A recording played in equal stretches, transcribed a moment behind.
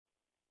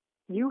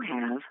You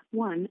have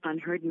one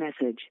unheard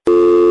message.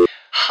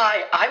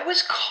 Hi, I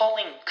was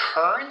calling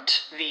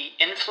Current, the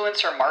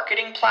influencer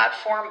marketing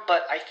platform,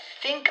 but I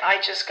think I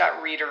just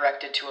got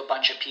redirected to a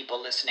bunch of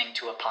people listening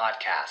to a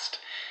podcast.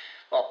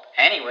 Well,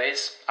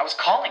 anyways, I was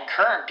calling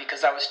Current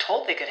because I was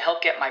told they could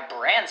help get my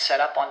brand set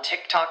up on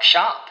TikTok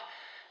Shop,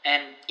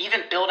 and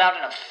even build out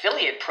an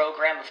affiliate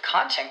program of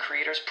content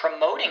creators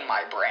promoting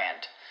my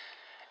brand,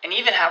 and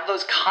even have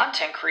those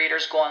content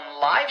creators go on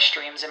live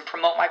streams and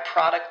promote my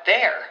product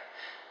there.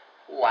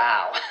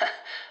 Wow,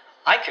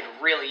 I could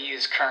really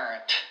use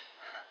Current.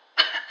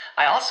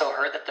 I also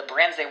heard that the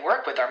brands they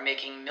work with are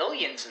making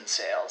millions in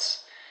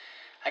sales.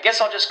 I guess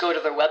I'll just go to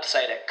their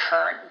website at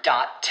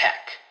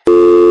current.tech.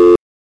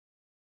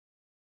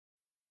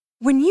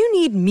 When you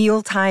need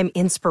mealtime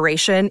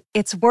inspiration,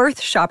 it's worth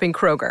shopping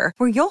Kroger,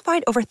 where you'll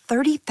find over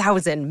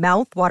 30,000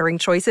 mouth-watering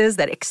choices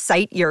that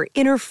excite your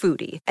inner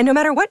foodie. And no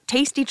matter what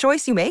tasty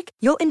choice you make,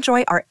 you'll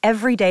enjoy our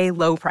everyday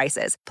low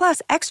prices,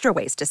 plus extra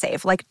ways to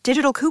save, like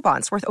digital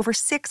coupons worth over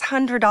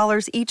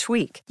 $600 each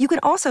week. You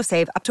can also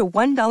save up to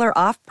 $1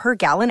 off per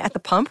gallon at the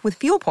pump with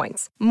fuel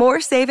points.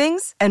 More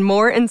savings and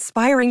more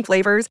inspiring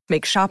flavors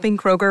make shopping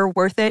Kroger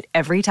worth it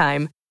every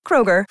time.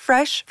 Kroger,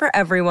 fresh for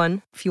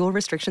everyone. Fuel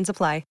restrictions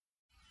apply.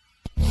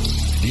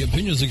 The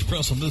opinions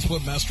expressed on this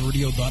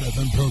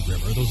WebmasterRadio.fm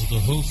program are those of the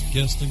host,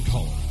 guests, and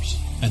callers,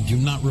 and do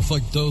not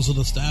reflect those of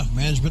the staff,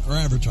 management, or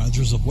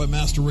advertisers of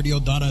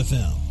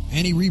WebmasterRadio.fm.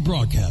 Any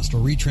rebroadcast or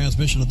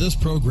retransmission of this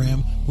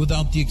program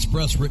without the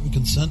express written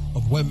consent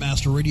of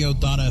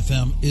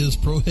WebmasterRadio.fm is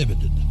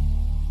prohibited.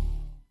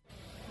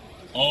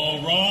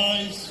 All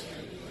rise.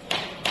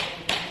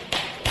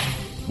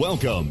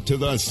 Welcome to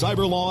the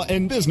Cyber Law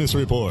and Business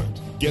Report.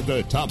 Get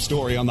the top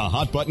story on the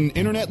hot button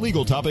internet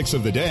legal topics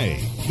of the day.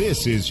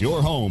 This is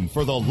your home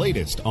for the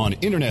latest on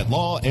internet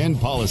law and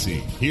policy.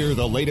 Hear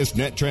the latest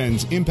net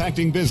trends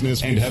impacting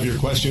business and have your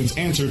questions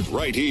answered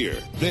right here.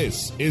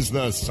 This is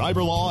the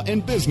Cyber Law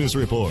and Business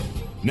Report.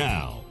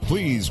 Now,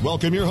 please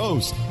welcome your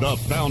host, the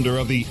founder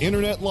of the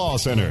Internet Law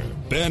Center,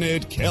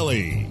 Bennett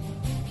Kelly.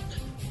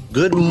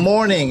 Good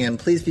morning, and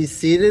please be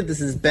seated. This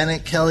is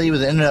Bennett Kelly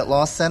with the Internet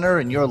Law Center,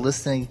 and you're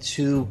listening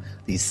to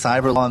the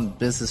Cyber Law and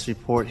Business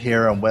Report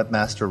here on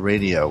Webmaster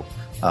Radio.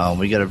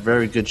 We got a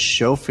very good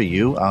show for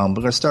you. We're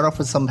going to start off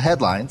with some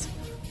headlines.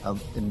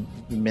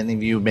 Many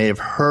of you may have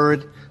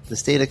heard the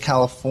state of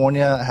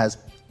California has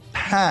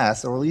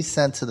passed, or at least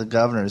sent to the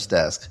governor's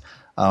desk,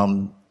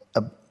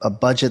 a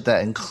budget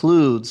that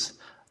includes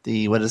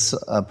what is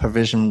a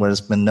provision what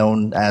has been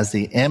known as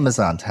the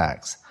Amazon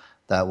tax,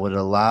 that would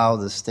allow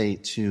the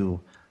state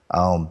to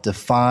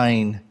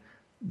define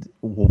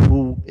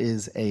who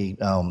is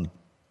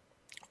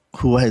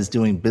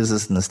doing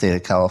business in the state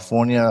of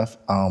California,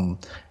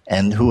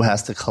 and who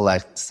has to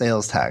collect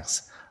sales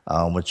tax,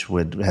 which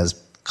has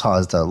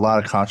caused a lot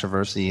of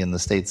controversy in the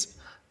states,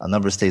 a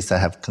number of states that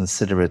have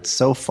considered it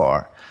so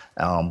far.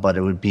 But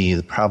it would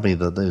be probably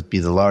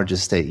the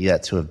largest state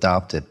yet to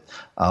adopt it.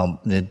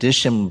 In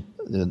addition,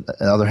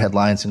 other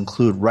headlines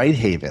include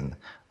Righthaven,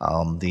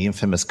 the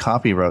infamous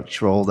copyright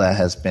troll that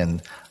has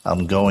been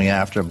going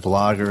after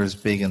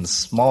bloggers big and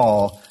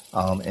small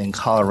in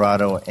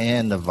Colorado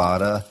and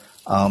Nevada,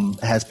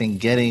 has been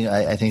getting,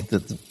 I think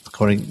that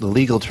according to the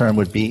legal term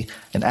would be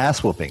an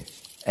ass whooping.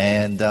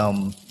 And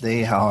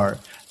they are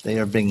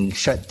being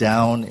shut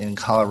down in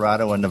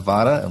Colorado and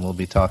Nevada, and we'll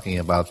be talking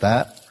about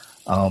that.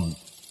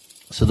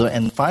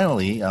 And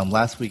finally,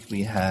 last week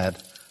we had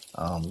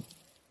the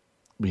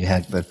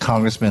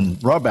Congressman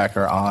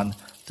Rohrabacher on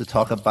to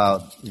talk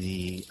about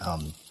the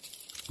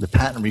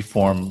patent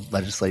reform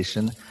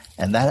legislation,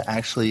 and that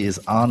actually is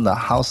on the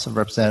House of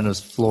Representatives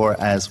floor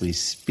as we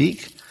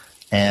speak.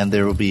 And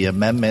there will be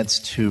amendments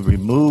to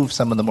remove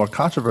some of the more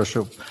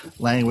controversial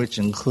language,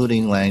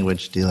 including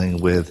language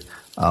dealing with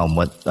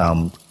what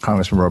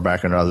Congressman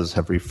Rohrabacher and others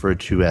have referred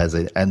to as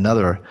a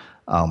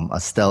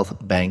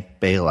stealth bank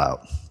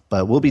bailout.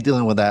 But we'll be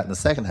dealing with that in the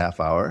second half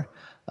hour.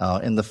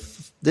 In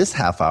this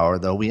half hour,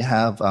 though, we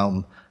have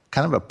kind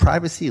of a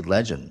privacy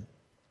legend.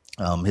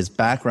 His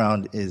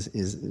background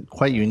is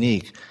quite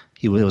unique.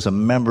 He was a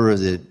member of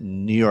the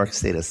New York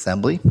State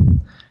Assembly.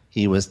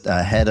 He was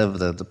head of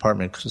the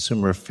Department of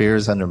Consumer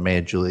Affairs under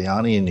Mayor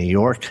Giuliani in New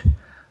York.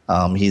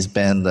 He's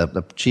been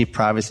the chief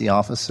privacy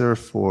officer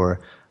for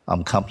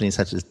companies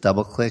such as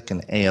DoubleClick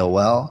and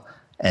AOL.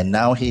 And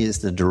now he is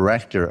the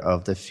director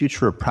of the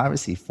Future of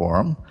Privacy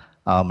Forum.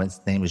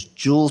 His name is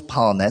Jules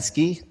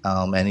Polonetsky,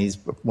 and he's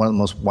one of the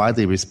most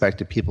widely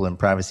respected people in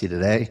privacy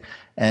today,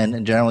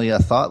 and generally a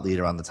thought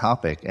leader on the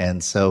topic.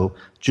 And so,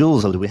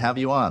 Jules, do we have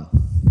you on?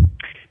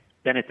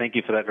 Bennett, thank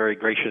you for that very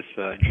gracious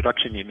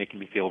introduction. You're making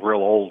me feel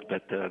real old,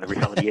 but the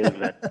reality is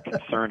that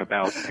concern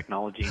about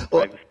technology and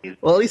privacy is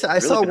well, at least I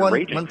really saw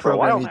one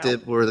program you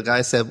did where the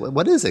guy said,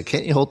 "What is it?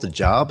 Can't you hold the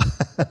job?"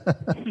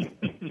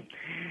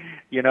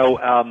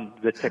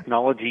 The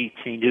technology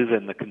changes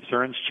and the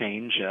concerns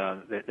change.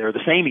 They're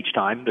the same each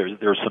time.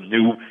 There's some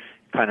new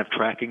kind of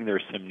tracking.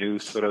 There's some new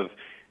sort of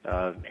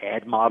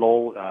ad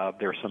model.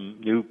 There are some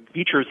new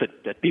features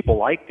that people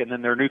like, and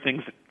then there are new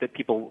things that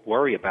people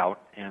worry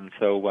about. And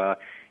so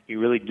you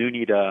really do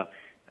need to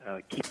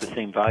keep the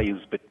same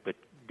values, but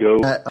go.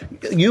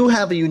 You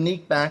have a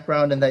unique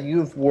background in that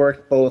you've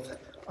worked both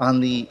on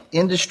the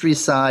industry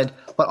side,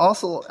 but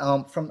also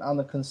on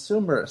the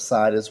consumer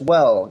side as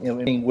well.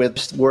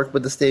 Work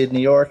with the state of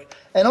New York,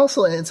 and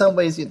also in some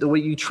ways the way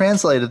you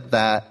translated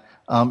that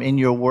in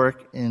your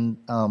work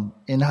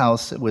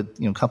in-house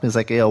with companies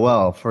like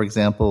AOL, for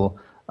example.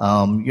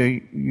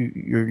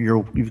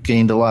 You've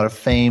gained a lot of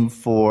fame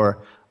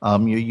for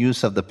your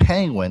use of the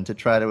Penguin to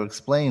try to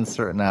explain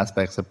certain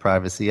aspects of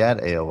privacy at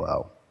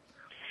AOL.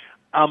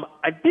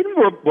 I've been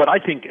what I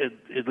think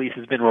at least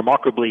has been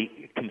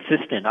remarkably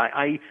consistent.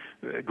 I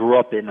grew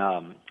up in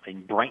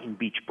Brighton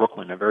Beach,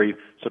 Brooklyn, a very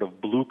sort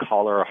of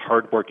blue-collar,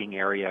 hard-working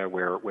area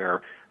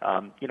where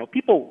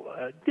people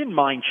didn't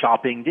mind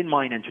shopping, didn't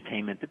mind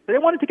entertainment, but they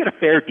wanted to get a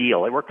fair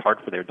deal. They worked hard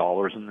for their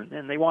dollars,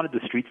 and they wanted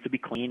the streets to be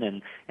clean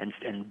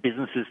and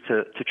businesses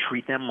to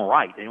treat them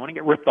right. They didn't want to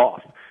get ripped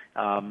off.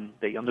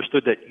 They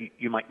understood that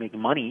you might make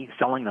money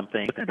selling them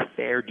things, but a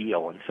fair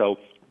deal. And so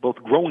both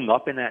growing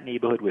up in that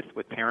neighborhood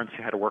with parents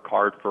who had to work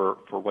hard for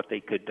what they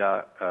could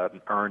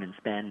earn and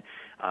spend,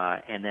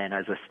 and then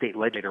as a state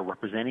legislator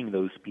representing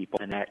those people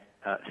in that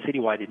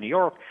citywide in New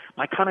York,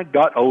 my kind of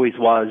gut always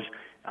was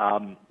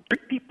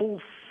treat people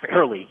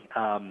fairly.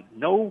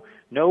 No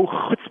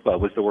chutzpah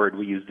was the word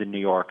we used in New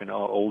York, an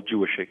old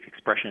Jewish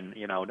expression.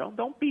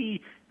 Don't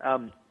be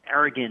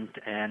arrogant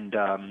and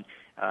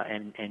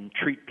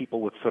treat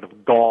people with sort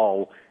of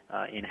gall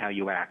in how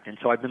you act. And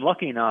so I've been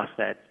lucky enough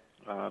that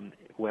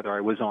whether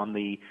I was on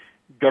the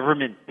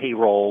government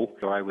payroll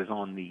or I was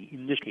on the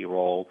industry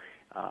payroll,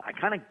 I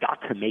kind of got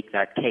to make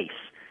that case.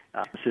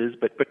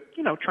 But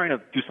trying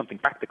to do something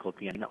practical at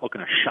the end, not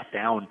looking to shut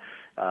down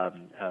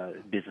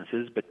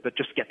businesses, but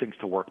just get things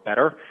to work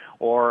better.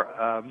 Or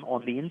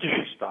on the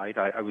industry side,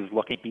 I was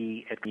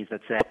looking at things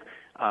that said,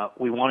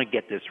 we want to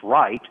get this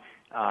right.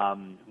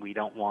 We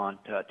don't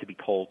want to be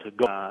told to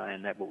go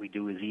and that what we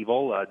do is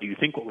evil. Do you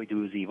think what we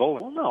do is evil?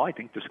 Well, no, I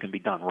think this can be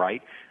done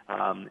right.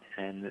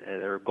 And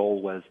their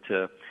goal was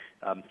to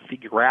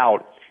figure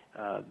out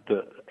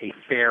a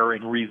fair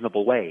and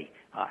reasonable way.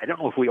 I don't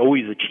know if we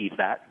always achieve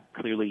that.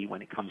 Clearly,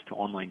 when it comes to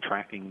online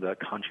tracking, the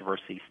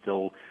controversy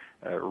still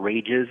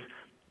rages.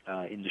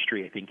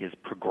 Industry, I think, has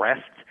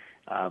progressed.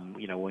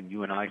 When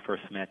you and I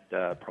first met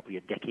probably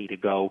a decade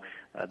ago,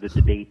 the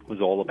debate was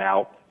all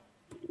about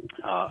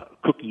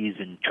cookies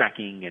and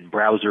tracking and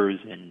browsers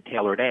and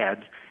tailored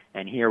ads,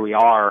 and here we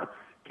are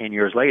 10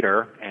 years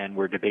later, and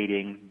we're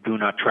debating do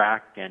not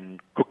track and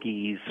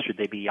cookies, should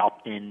they be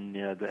opt-in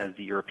as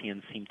the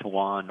Europeans seem to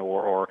want,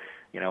 or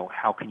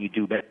how can you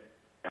do better?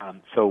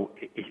 So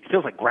it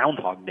feels like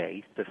Groundhog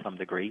Day to some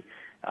degree,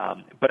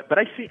 but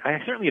I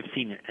certainly have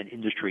seen an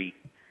industry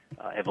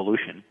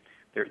evolution.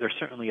 There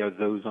certainly are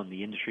those on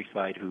the industry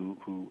side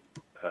who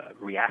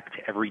react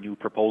to every new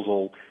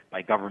proposal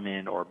by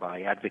government or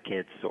by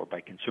advocates or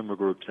by consumer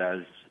groups as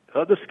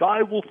the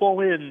sky will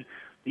fall in,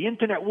 the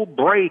internet will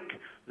break,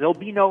 there'll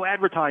be no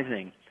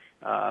advertising.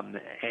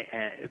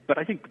 But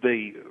I think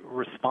the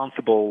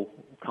responsible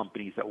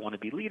companies that want to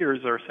be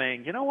leaders are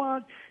saying, you know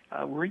what,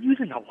 we're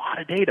using a lot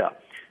of data.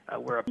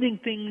 We're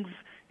updating things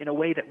in a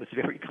way that was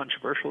very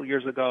controversial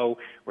years ago.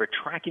 We're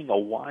tracking a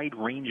wide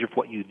range of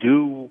what you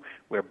do.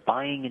 We're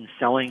buying and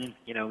selling,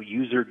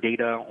 user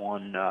data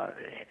on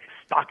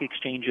stock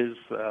exchanges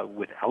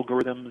with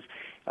algorithms.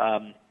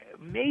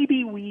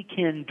 Maybe we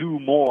can do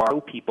more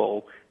to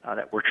people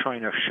that we're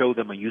trying to show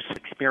them a useful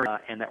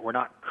experience and that we're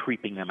not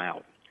creeping them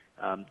out.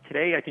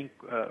 Today, I think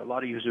a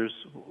lot of users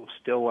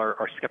still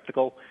are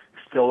skeptical,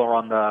 still are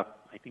on the,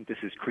 I think this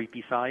is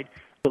creepy side.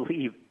 I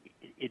believe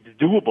it's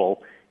doable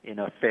in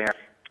a fair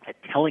at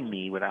telling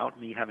me without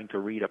me having to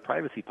read a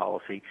privacy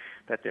policy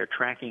that they're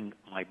tracking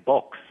my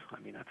books. I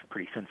mean, that's a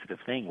pretty sensitive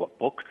thing. What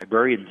books?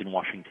 Librarians in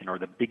Washington are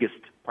the biggest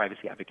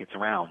privacy advocates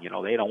around. They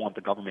don't want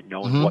the government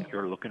knowing what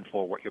you're looking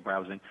for, what you're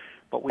browsing.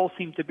 But we all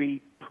seem to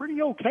be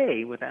pretty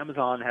okay with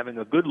Amazon having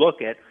a good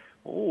look at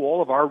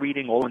all of our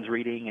reading, all one's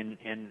reading,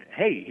 and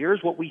hey,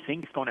 here's what we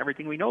think based on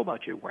everything we know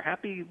about you. We're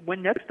happy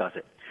when Netflix does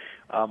it.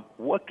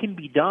 What can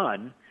be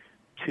done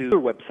to other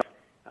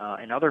websites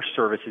and other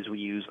services we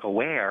use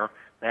aware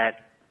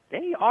that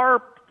they are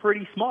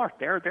pretty smart.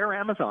 They're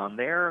Amazon.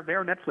 They're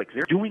Netflix.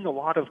 They're doing a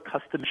lot of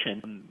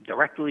customization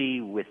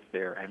directly with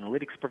their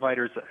analytics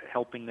providers,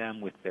 helping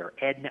them with their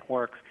ad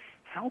networks.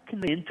 How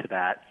can they into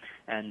that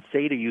and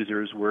say to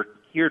users, we're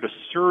here to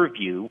serve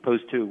you,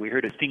 opposed to we're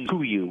here to sing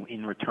to you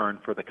in return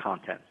for the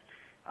content?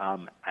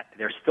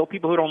 There's still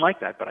people who don't like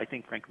that, but I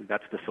think, frankly,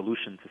 that's the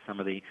solution to some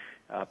of the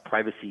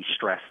privacy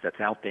stress that's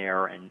out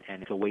there, and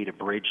it's a way to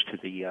bridge to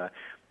the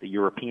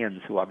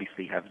Europeans who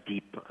obviously have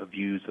deep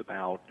views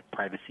about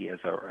privacy as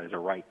a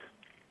right.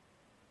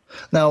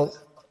 Now,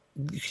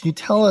 can you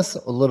tell us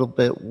a little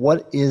bit,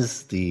 what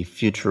is the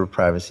Future of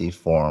Privacy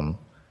Forum?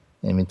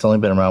 I mean, it's only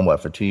been around,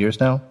 for 2 years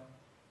now?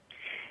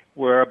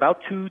 We're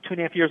about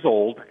 2.5 years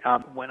old.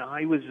 When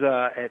I was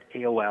at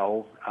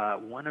AOL,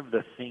 one of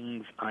the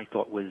things I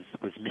thought was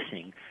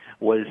missing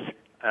was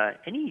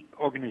any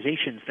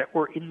organizations that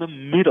were in the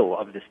middle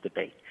of this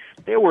debate.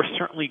 There were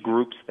certainly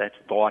groups that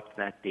thought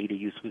that data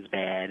use was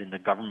bad and the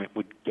government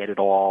would get it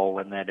all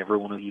and that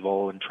everyone was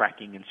evil and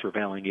tracking and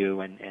surveilling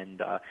you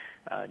and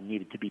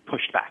needed to be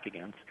pushed back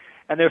against.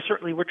 And there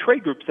certainly were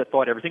trade groups that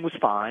thought everything was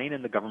fine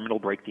and the government will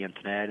break the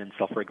internet and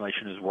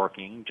self-regulation is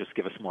working, just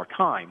give us more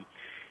time.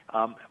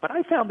 But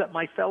I found that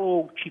my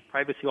fellow chief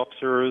privacy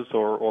officers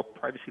or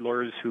privacy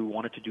lawyers who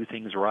wanted to do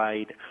things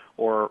right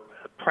or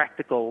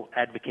practical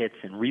advocates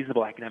and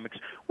reasonable academics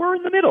were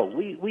in the middle.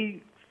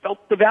 We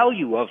felt the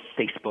value of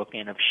Facebook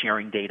and of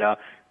sharing data,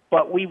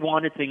 but we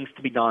wanted things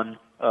to be done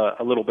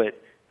a little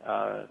bit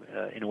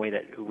in a way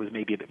that was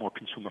maybe a bit more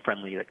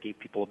consumer-friendly, that gave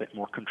people a bit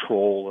more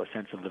control, a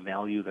sense of the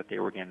value that they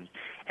were getting.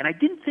 And I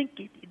didn't think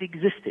it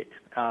existed.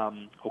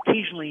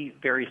 Occasionally,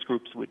 various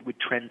groups would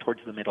trend towards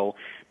the middle,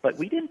 but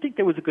we didn't think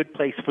there was a good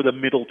place for the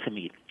middle to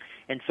meet.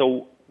 And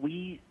so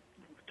we,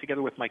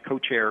 together with my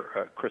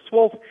co-chair, Chris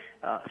Wolf,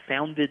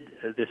 founded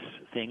this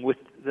thing with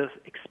the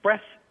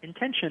express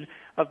intention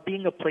of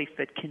being a place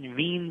that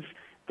convenes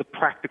the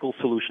practical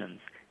solutions.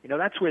 You know,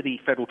 that's where the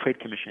Federal Trade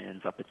Commission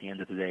ends up at the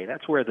end of the day.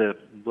 That's where the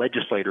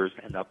legislators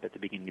end up at the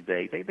beginning of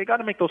the day. They got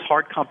to make those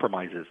hard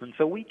compromises. And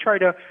so we try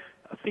to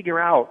figure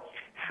out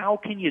how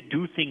can you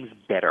do things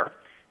better?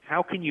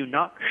 How can you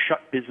not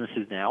shut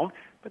businesses down,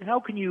 but how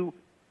can you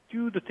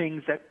do the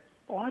things that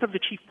a lot of the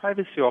chief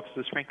privacy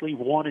officers, frankly,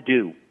 want to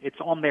do? It's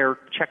on their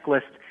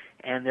checklist,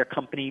 and their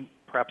company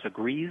perhaps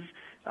agrees,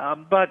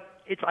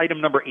 but it's item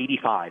number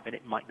 85, and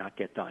it might not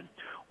get done.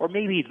 Or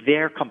maybe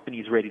their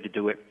company's ready to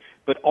do it,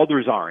 but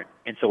others aren't,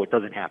 and so it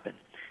doesn't happen.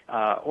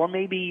 Or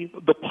maybe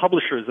the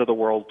publishers of the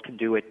world can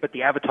do it, but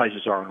the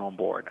advertisers aren't on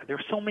board. There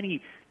are so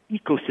many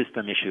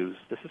ecosystem issues.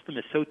 The system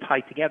is so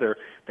tied together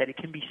that it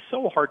can be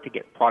so hard to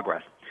get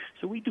progress.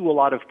 So we do a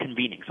lot of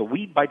convening. So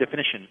we, by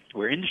definition,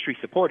 we're industry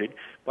supported,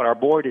 but our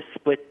board is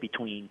split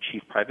between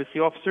chief privacy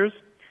officers,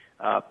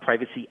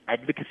 privacy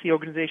advocacy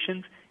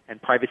organizations,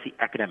 and privacy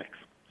academics.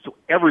 So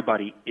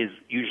everybody is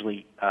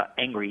usually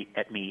angry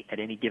at me at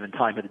any given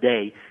time of the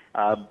day,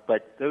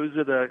 but those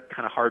are the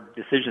kind of hard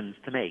decisions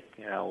to make.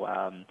 You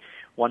know,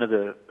 one of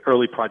the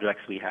early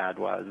projects we had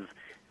was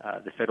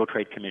the Federal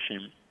Trade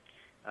Commission.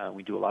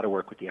 We do a lot of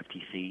work with the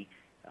FTC,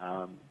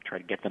 try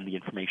to get them the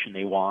information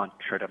they want,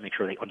 try to make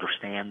sure they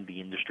understand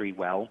the industry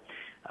well.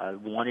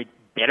 Wanted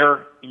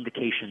better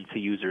indication to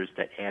users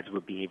that ads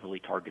were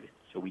behaviorally targeted.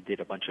 So we did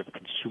a bunch of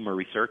consumer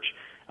research,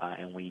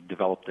 and we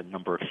developed a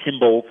number of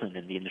symbols, and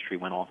then the industry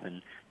went off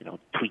and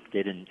tweaked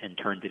it and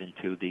turned it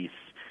into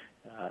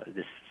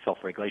this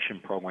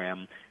self-regulation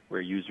program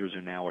where users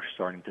are now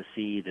starting to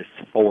see this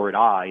forward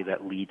eye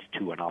that leads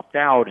to an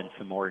opt-out and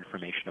some more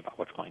information about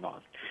what's going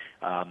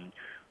on.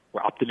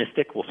 We're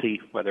optimistic. We'll see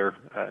whether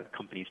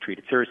companies treat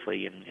it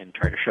seriously and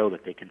try to show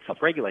that they can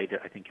self-regulate it.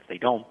 I think if they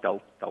don't,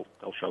 they'll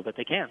show that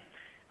they can.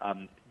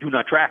 Do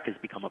not track has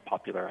become a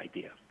popular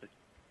idea. The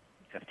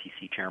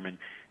FTC chairman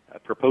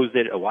proposed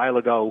it a while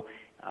ago.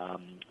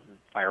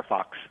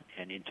 Firefox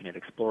and Internet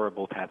Explorer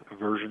both have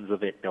versions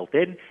of it built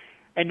in,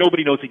 and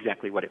nobody knows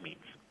exactly what it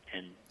means.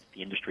 And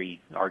the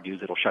industry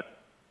argues it'll shut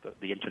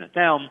the Internet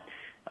down.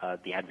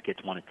 The advocates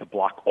want it to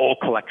block all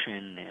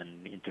collection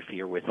and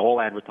interfere with all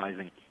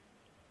advertising.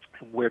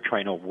 We're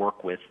trying to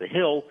work with the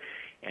Hill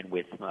and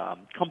with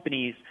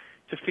companies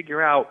to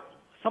figure out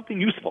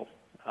something useful.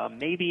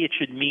 Maybe it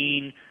should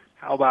mean,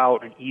 how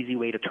about an easy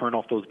way to turn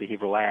off those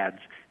behavioral ads?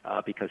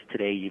 Because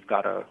today you've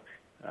got to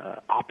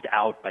opt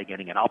out by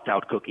getting an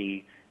opt-out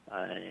cookie,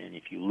 and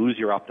if you lose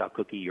your opt-out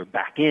cookie, you're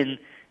back in,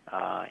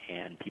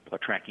 and people are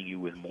tracking you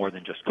with more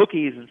than just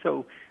cookies. And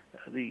so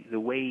the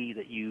way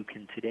that you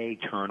can today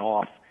turn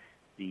off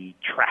the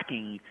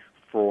tracking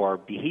for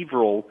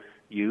behavioral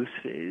use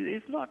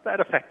is not that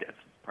effective.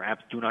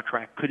 Perhaps Do Not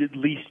Track could at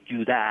least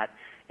do that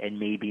and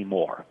maybe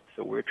more.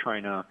 So we're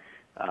trying to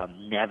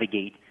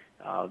navigate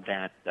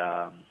that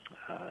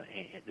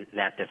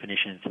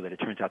definition so that it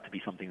turns out to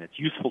be something that's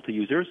useful to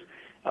users,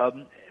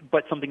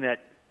 but something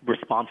that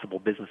responsible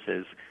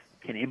businesses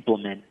can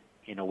implement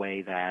in a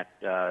way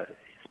that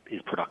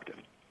is productive.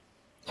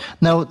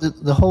 Now,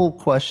 the whole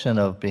question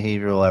of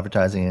behavioral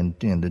advertising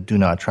and the Do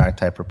Not Track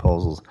type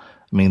proposals,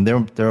 I mean,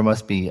 there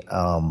must be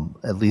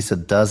at least a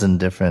dozen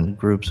different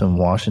groups in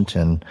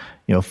Washington,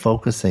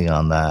 focusing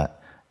on that.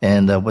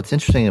 And what's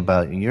interesting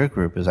about your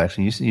group is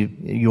actually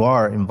you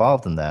are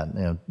involved in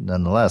that,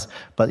 nonetheless.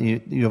 But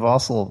you have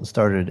also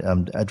started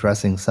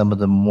addressing some of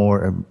the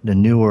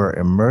newer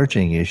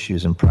emerging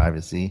issues in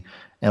privacy,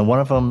 and one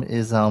of them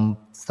is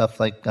stuff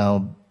like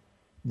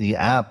the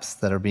apps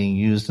that are being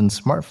used in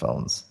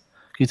smartphones.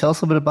 Can you tell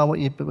us a bit about what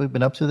you've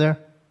been up to there?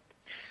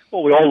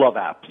 Well, we all love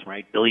apps,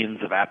 right?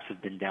 Billions of apps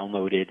have been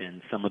downloaded,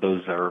 and some of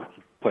those are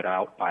put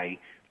out by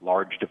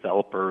large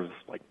developers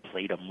like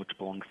Playdom, which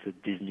belongs to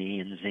Disney,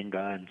 and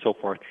Zynga, and so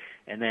forth.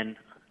 And then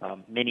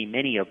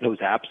Many of those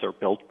apps are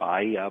built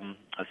by a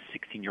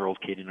 16-year-old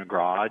kid in a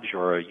garage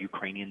or a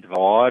Ukrainian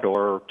devoid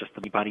or just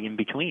anybody in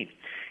between.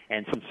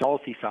 And some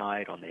policy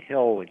side on the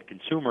Hill and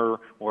consumer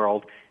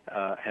world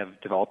have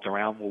developed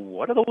around, well,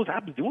 what are those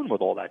apps doing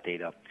with all that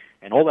data?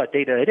 And all that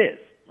data it is,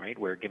 right?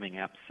 We're giving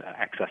apps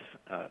access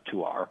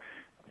to our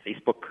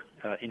Facebook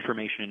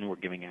information. We're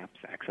giving apps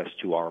access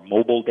to our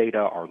mobile data,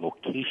 our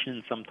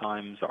location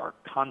sometimes, our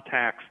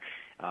contacts,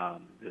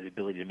 the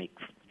ability to make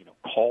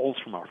calls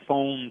from our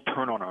phone,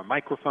 turn on our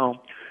microphone.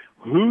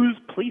 Who's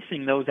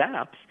policing those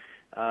apps?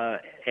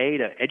 A,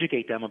 to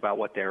educate them about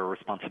what their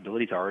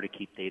responsibilities are to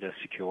keep data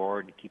secure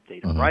and to keep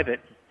data private,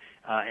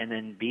 and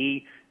then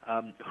B,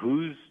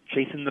 who's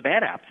chasing the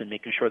bad apps and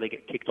making sure they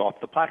get kicked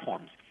off the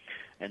platforms.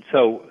 And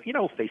so,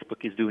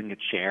 Facebook is doing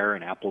its share,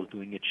 and Apple is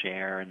doing its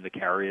share, and the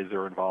carriers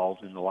are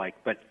involved and the like.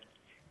 But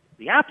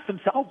the apps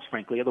themselves,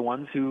 frankly, are the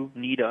ones who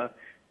need to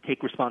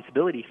take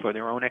responsibility for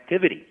their own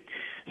activity.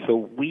 So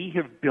we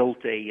have built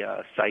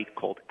a site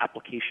called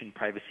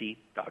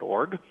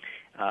applicationprivacy.org,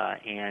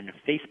 and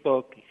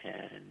Facebook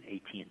and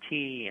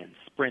AT&T and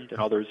Sprint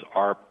and others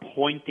are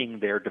pointing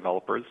their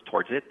developers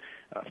towards it.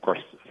 Of course,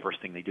 the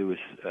first thing they do is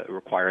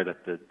require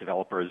that the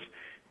developers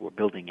who are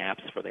building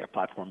apps for their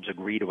platforms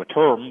agree to a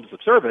terms of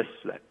service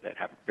that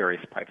have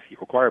various privacy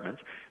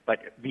requirements.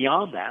 But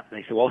beyond that,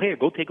 they say, well, hey,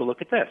 go take a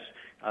look at this.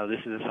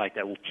 This is a site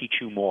that will teach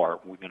you more.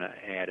 We're going to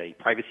add a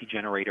privacy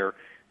generator.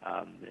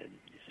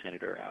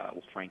 Senator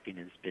Al Franken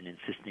has been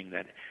insisting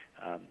that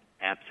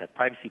apps have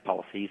privacy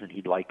policies, and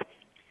he'd like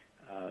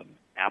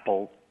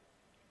Apple,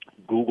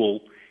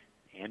 Google,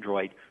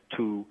 Android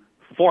to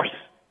force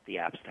the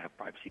apps to have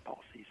privacy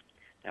policies.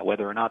 Now,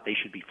 whether or not they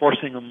should be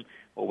forcing them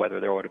or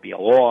whether there ought to be a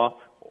law,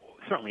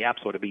 certainly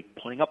apps ought to be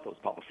putting up those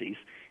policies,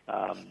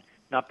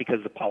 not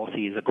because the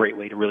policy is a great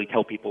way to really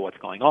tell people what's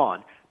going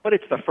on, but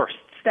it's the first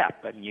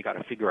step. I mean, you got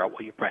to figure out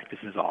what your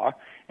practices are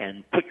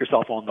and put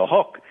yourself on the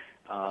hook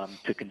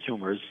to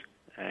consumers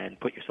and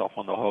put yourself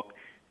on the hook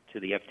to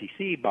the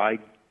FTC by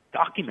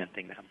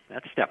documenting them.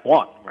 That's step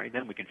one, right?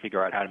 Then we can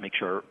figure out how to make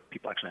sure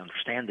people actually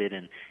understand it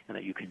and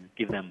that you can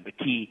give them the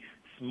key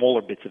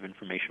smaller bits of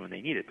information when they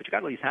need it, but you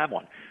got to at least have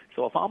one.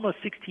 So if I'm a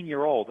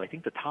 16-year-old, I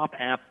think the top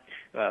app,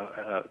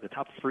 the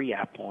top free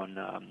app in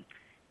the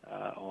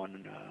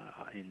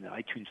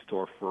iTunes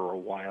store for a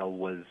while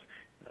was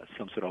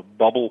some sort of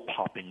bubble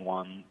popping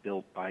one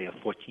built by a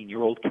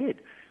 14-year-old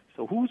kid.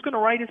 So who's going to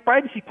write his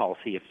privacy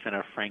policy if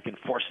Senator Franken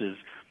forces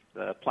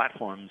the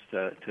platforms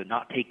to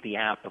not take the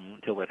app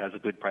until it has a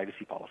good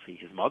privacy policy?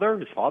 His mother,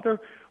 his father,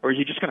 or is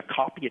he just going to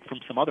copy it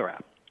from some other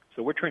app?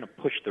 So we're trying to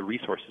push the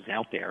resources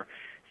out there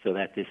so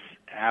that this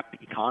app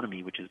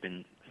economy, which has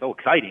been so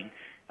exciting,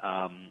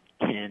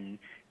 can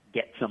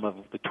get some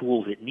of the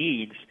tools it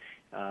needs,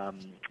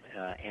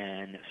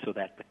 and so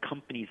that the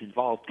companies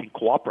involved can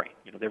cooperate.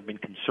 There have been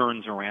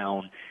concerns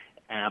around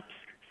apps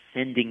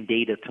sending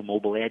data to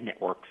mobile ad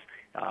networks,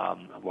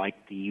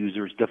 like the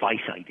user's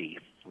device ID,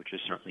 which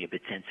is certainly a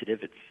bit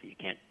sensitive. You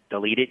can't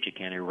delete it, you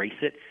can't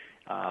erase it,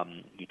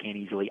 you can't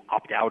easily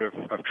opt out of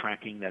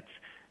tracking that's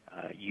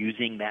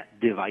using that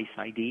device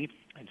ID,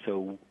 and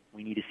so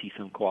we need to see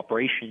some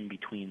cooperation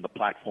between the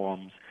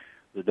platforms,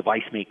 the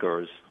device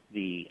makers,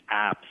 the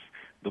apps,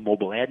 the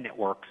mobile ad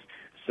networks,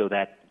 so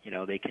that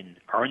they can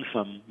earn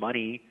some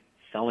money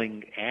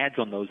selling ads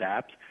on those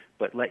apps,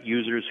 but let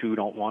users who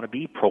don't want to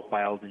be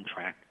profiled and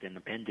tracked and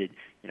appended,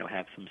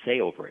 have some say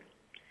over it.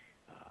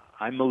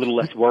 I'm a little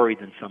less worried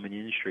than some in the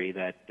industry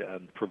that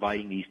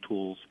providing these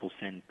tools will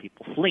send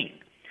people fleeing.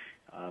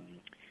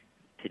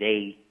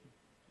 Today,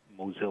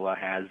 Mozilla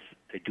has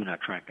a do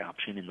not track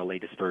option in the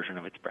latest version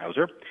of its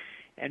browser,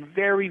 and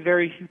very,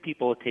 very few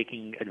people are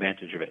taking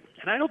advantage of it.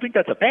 And I don't think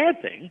that's a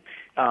bad thing.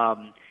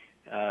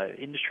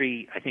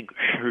 Industry, I think,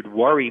 should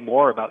worry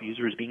more about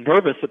users being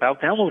nervous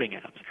about downloading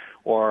apps,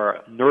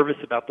 or nervous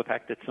about the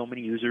fact that so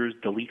many users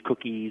delete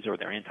cookies, or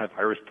their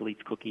antivirus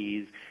deletes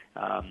cookies,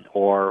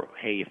 or,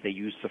 hey, if they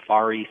use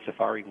Safari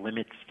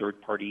limits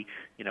third-party,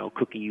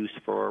 cookie use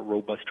for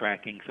robust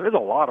tracking. So there's a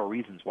lot of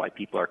reasons why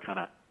people are kind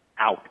of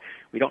out.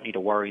 We don't need to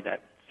worry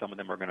that some of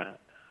them are going to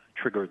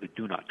trigger the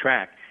do not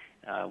track.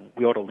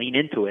 We ought to lean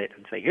into it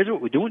and say, here's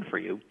what we're doing for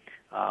you.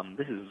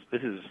 This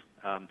is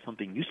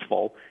something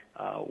useful.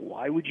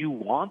 Why would you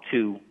want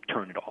to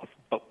turn it off?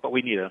 But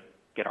we need to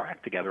get our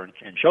act together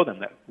and show them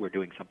that we're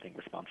doing something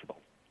responsible.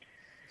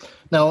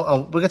 Now,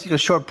 we're going to take a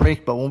short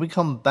break, but when we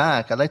come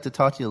back, I'd like to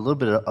talk to you a little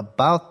bit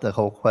about the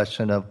whole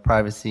question of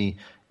privacy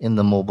in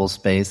the mobile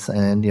space,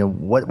 and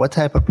what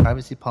type of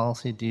privacy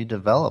policy do you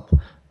develop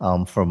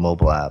for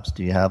mobile apps?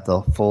 Do you have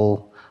the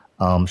full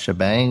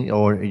shebang,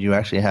 or do you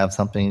actually have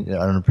something,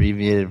 an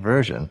abbreviated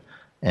version?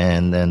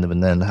 And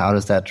then how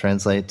does that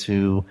translate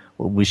to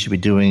what we should be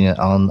doing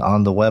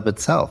on the web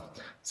itself?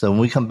 So when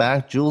we come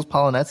back, Jules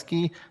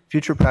Polonetsky,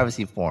 Future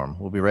Privacy Forum.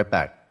 We'll be right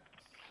back.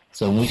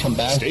 So when we come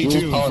back, stay Jules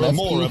tuned Polonetsky, for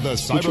more of the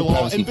Cyber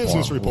Law and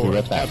Business Forum. Report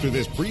We'll after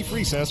this brief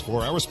recess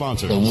for our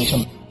sponsors. So when we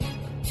come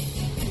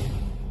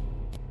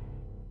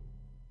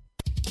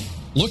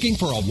Looking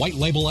for a white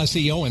label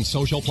SEO and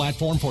social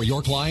platform for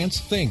your clients?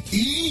 Think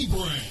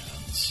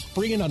eBrands.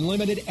 free and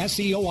unlimited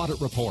SEO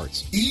audit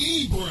reports.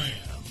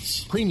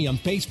 eBrands. Premium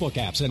Facebook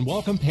apps and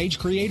welcome page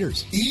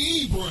creators.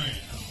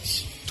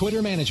 eBrands.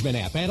 Twitter management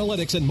app,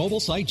 analytics, and mobile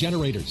site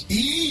generators.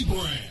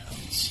 eBrands.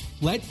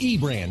 Let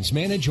eBrands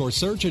manage your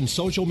search and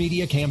social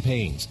media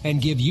campaigns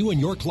and give you and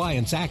your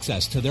clients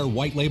access to their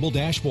white label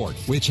dashboard,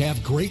 which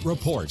have great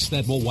reports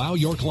that will wow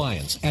your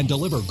clients and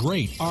deliver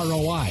great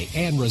ROI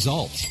and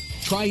results.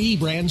 Try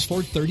eBrands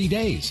for 30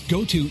 days.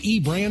 Go to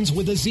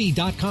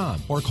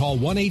eBrandsWithAZ.com or call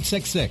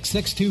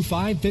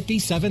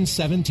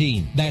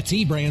 1-866-625-5717. That's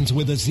eBrands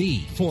with a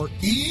Z for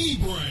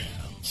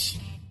eBrands.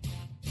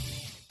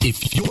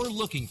 If you're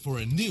looking for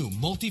a new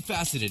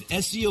multifaceted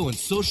SEO and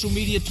social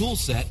media tool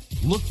set,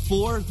 look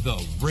for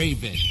the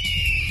Raven.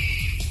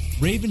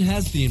 Raven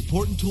has the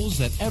important tools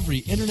that every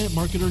internet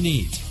marketer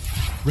needs.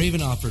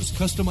 Raven offers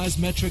customized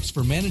metrics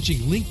for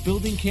managing link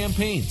building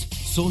campaigns,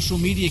 social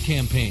media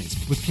campaigns,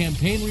 with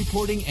campaign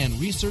reporting and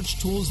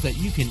research tools that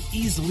you can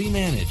easily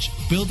manage.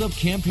 Build up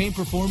campaign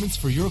performance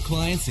for your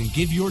clients and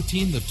give your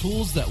team the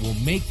tools that will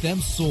make them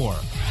soar.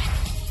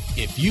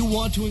 If you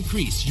want to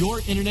increase your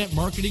internet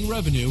marketing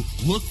revenue,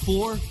 look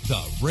for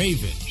the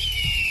Raven.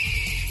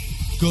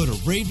 Go to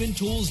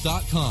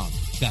raventools.com.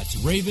 That's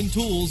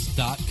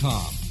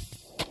raventools.com.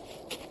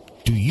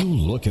 Do you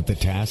look at the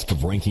task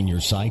of ranking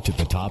your site at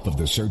the top of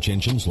the search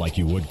engines like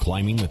you would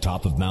climbing the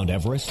top of Mount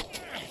Everest?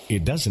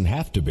 It doesn't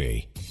have to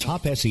be.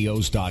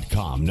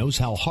 TopSEOs.com knows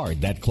how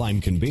hard that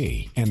climb can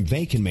be, and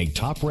they can make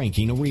top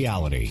ranking a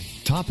reality.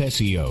 Top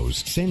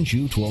SEOs sends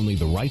you to only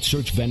the right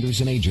search vendors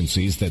and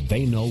agencies that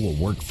they know will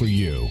work for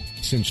you.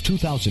 Since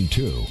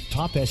 2002,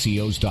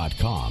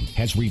 TopSEOs.com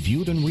has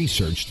reviewed and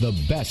researched the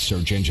best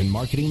search engine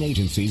marketing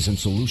agencies and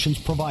solutions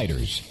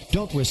providers.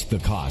 Don't risk the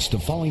cost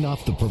of falling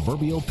off the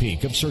proverbial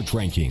peak of search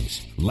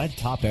rankings. Let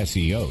Top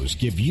SEOs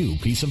give you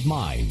peace of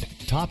mind.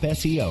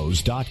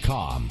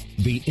 TopSEOs.com,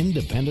 the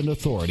independent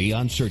authority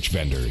on search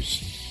vendors.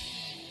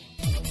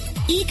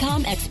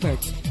 Ecom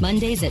Experts,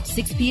 Mondays at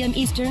 6 p.m.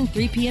 Eastern,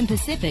 3 p.m.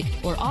 Pacific,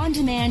 or on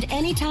demand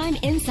anytime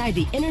inside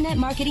the Internet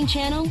Marketing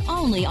Channel,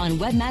 only on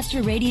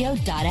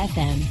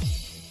webmasterradio.fm.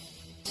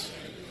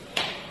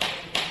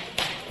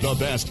 The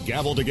best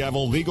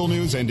gavel-to-gavel legal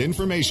news and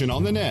information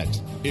on the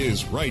net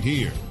is right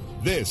here.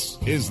 This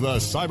is the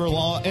Cyber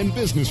Law and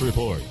Business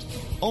Report,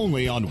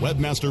 only on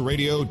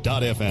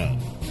webmasterradio.fm.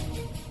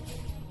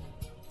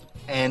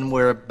 And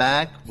we're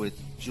back with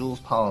Jules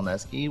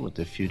Poloneski with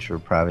the Future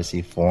of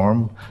Privacy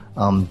Forum.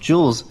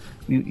 Jules,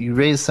 you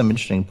raised some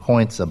interesting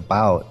points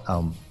about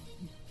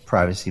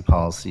privacy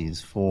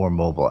policies for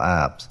mobile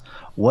apps.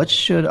 What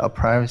should a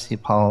privacy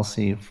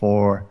policy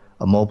for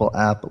a mobile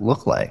app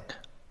look like?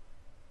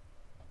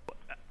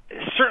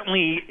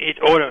 Certainly, it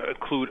ought to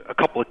include a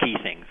couple of key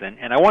things.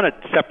 And I want to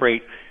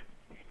separate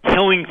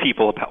telling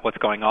people about what's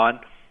going on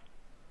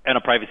and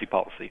a privacy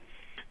policy.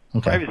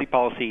 Okay. Privacy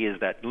policy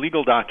is that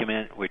legal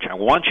document which I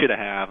want you to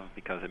have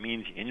because it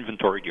means you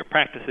inventoried your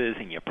practices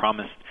and you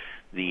promised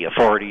the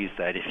authorities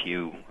that if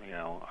you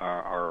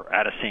are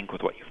out of sync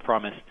with what you've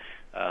promised,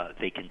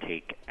 they can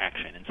take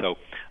action. And so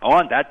I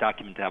want that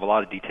document to have a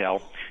lot of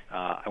detail.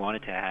 I want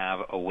it to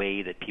have a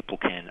way that people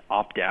can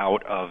opt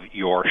out of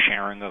your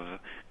sharing of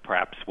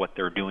perhaps what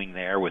they're doing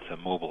there with a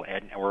mobile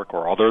ad network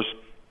or others.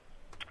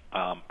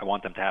 I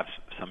want them to have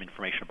some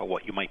information about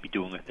what you might be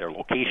doing with their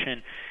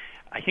location.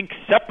 I think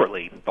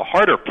separately, the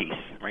harder piece,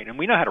 right, and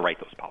we know how to write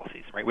those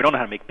policies, right? We don't know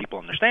how to make people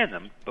understand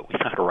them, but we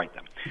know how to write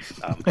them.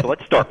 So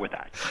let's start with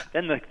that.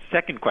 Then the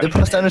second question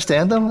They're supposed to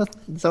understand them?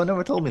 Someone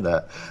never told me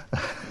that.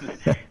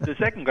 The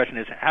second question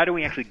is, how do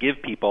we actually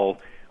give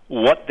people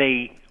what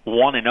they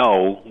want to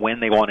know when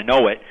they want to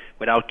know it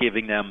without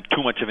giving them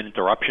too much of an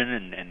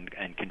interruption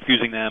and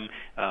confusing them,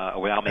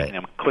 without making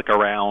them click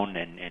around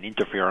and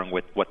interfering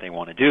with what they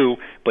want to do,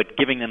 but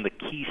giving them the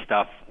key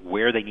stuff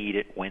where they need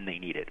it, when they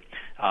need it.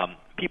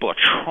 People are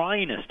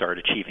trying to start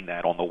achieving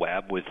that on the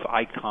web with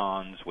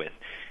icons, with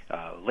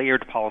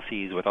layered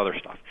policies, with other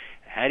stuff.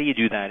 How do you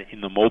do that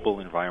in the mobile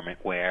environment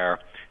where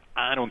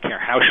I don't care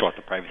how short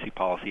the privacy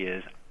policy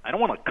is, I don't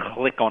want to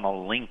click on a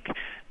link,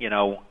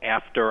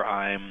 after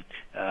I'm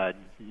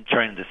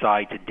trying to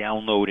decide to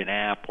download an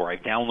app or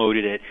I've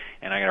downloaded it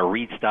and I got to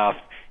read stuff.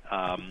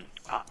 I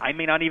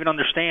may not even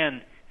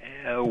understand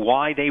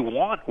why they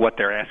want what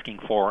they're asking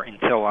for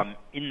until I'm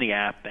in the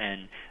app,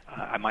 and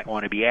I might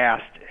want to be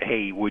asked,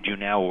 hey, would you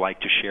now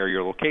like to share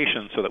your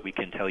location so that we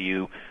can tell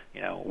you,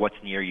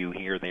 what's near you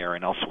here, there,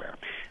 and elsewhere.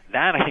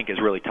 That, I think, is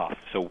really tough.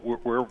 So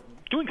we're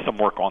doing some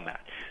work on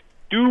that.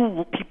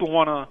 Do people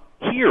want to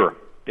hear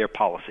their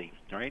policy,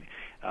 right?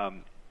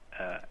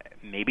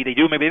 Maybe they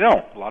do, maybe they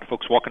don't. A lot of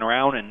folks walking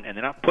around and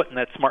they're not putting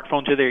that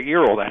smartphone to their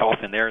ear all that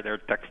often. They're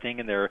texting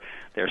and they're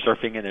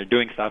surfing and they're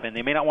doing stuff, and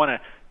they may not want to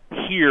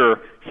hear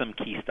some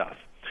key stuff.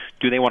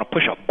 Do they want to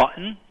push a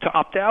button to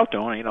opt out?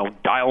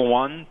 Dial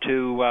 1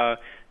 to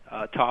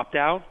opt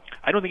out?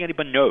 I don't think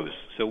anybody knows.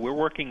 So we're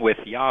working with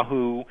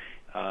Yahoo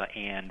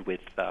and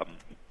with a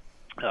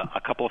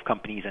couple of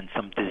companies and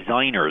some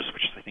designers,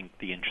 which is, I think,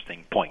 the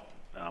interesting point.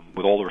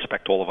 with all the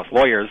respect to all of us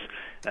lawyers,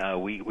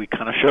 we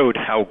kind of showed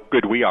how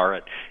good we are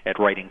at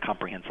writing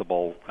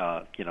comprehensible,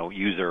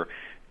 user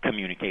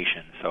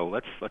communication. So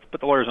let's put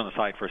the lawyers on the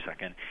side for a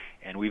second,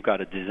 and we've got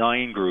a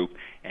design group,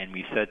 and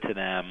we said to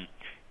them,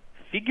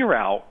 figure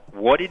out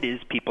what it is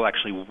people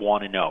actually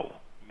want to know.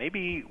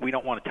 Maybe we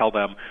don't want to tell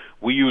them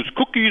we use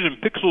cookies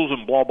and pixels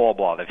and blah, blah,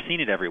 blah. They've seen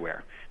it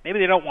everywhere. Maybe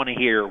they don't want to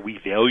hear we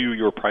value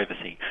your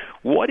privacy.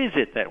 What is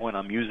it that when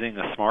I'm using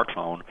a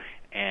smartphone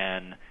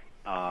and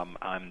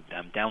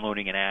I'm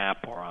downloading an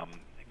app or I'm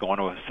going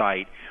to a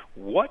site,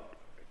 what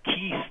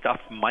key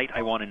stuff might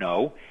I want to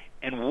know,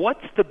 and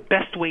what's the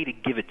best way to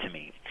give it to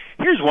me?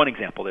 Here's one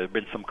example. There have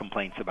been some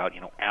complaints about,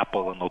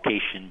 Apple and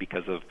location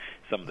because of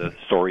some of the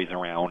stories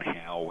around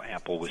how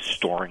Apple was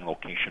storing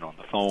location on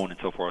the phone and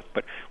so forth.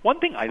 But one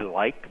thing I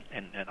like,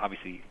 and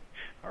obviously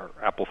our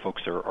Apple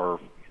folks are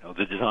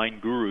the design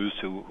gurus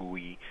who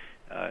we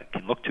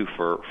can look to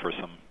for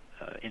some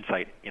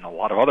insight in a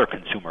lot of other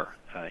consumer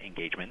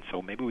engagement.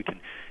 So maybe we can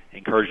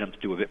encourage them to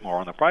do a bit more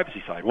on the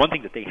privacy side. One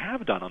thing that they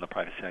have done on the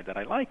privacy side that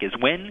I like is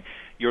when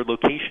your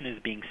location is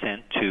being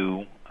sent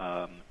to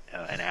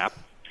an app,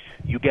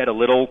 you get a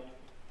little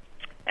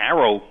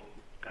arrow,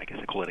 I guess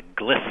I call it a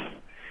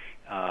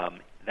glyph,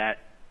 that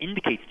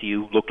indicates to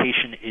you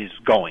location is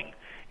going.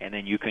 And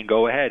then you can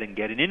go ahead and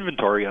get an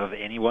inventory of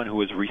anyone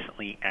who has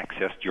recently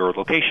accessed your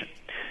location.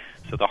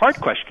 So the hard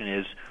question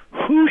is,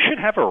 who should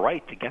have a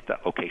right to get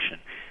that location?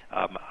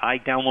 I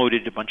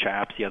downloaded a bunch of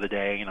apps the other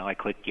day, I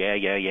clicked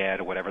yeah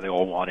to whatever they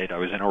all wanted. I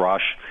was in a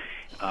rush.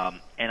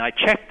 And I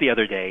checked the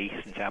other day,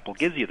 since Apple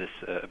gives you this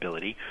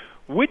ability,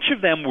 which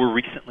of them were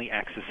recently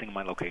accessing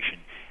my location.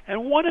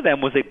 And one of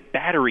them was a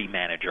battery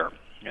manager.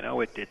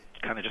 It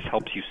kind of just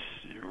helps you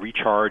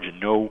recharge and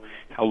know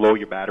how low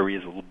your battery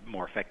is a little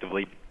more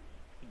effectively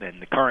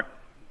than the current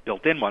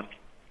built-in one.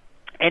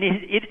 And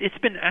it's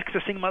been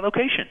accessing my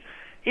location.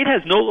 It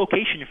has no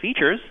location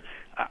features.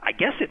 I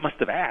guess it must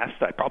have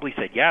asked. I probably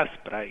said yes,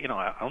 but I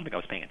don't think I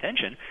was paying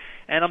attention.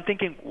 And I'm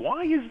thinking,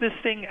 why is this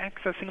thing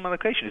accessing my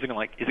location? Is it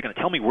going to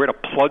tell me where to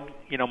plug,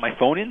 my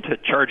phone in to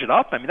charge it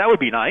up? I mean, that would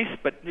be nice,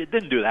 but it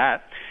didn't do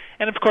that.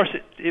 And of course,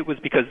 it was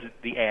because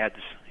the ads.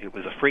 It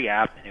was a free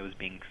app, and it was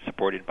being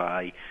supported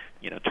by,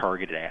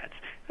 targeted ads.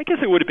 I guess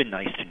it would have been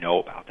nice to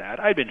know about that.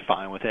 I'd been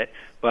fine with it,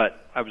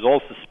 but I was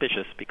all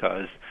suspicious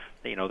because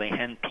they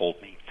hadn't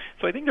told me.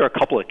 So I think there are a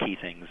couple of key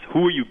things.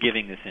 Who are you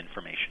giving this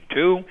information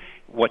to?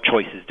 What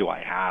choices do I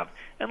have?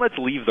 And let's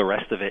leave the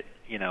rest of it,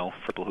 for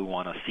people who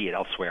want to see it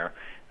elsewhere.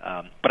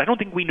 But I don't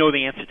think we know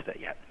the answer to that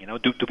yet.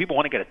 Do people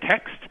want to get a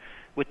text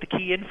with the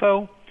key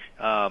info?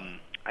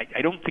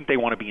 I don't think they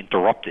want to be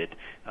interrupted.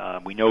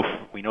 We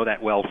know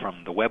that well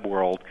from the web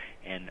world,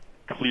 and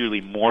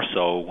clearly more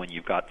so when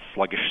you've got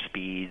sluggish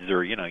speeds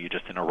or, you're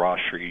just in a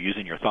rush or you're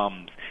using your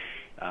thumbs.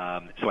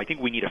 So I think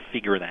we need to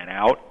figure that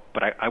out.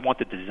 But I want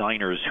the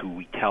designers who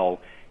we tell,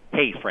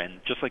 hey,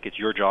 friend, just like it's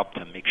your job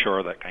to make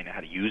sure that kind of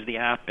how to use the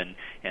app and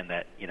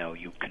that,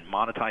 you can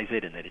monetize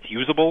it and that it's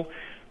usable,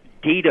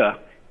 data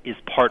is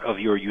part of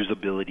your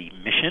usability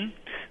mission.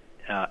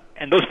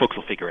 And those folks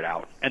will figure it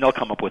out. And they'll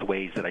come up with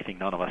ways that I think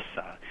none of us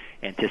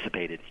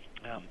anticipated.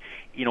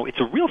 It's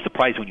a real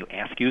surprise when you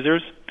ask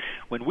users.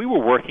 When we were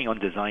working on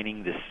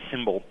designing this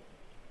symbol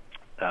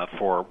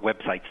for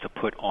websites to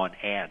put on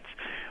ads,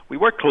 we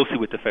worked closely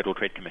with the Federal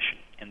Trade Commission,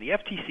 and the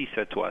FTC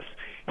said to us,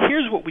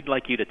 here's what we'd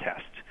like you to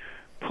test.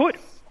 Put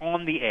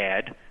on the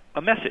ad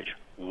a message.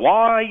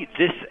 Why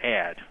this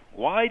ad?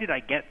 Why did I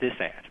get this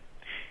ad?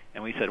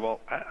 And we said, well,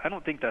 I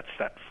don't think that's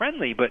that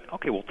friendly, but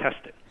okay, we'll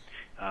test it.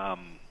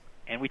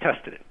 And we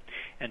tested it.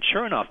 And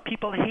sure enough,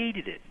 people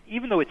hated it.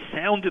 Even though it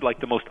sounded like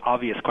the most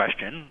obvious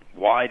question,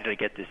 why did I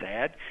get this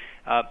ad?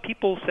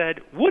 People said,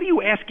 what are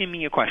you asking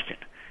me a question?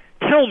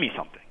 Tell me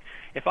something.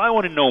 If I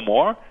want to know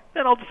more,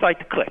 then I'll decide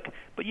to click.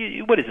 But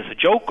what is this, a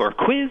joke or a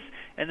quiz?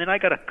 And then I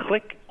got to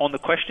click on the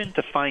question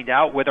to find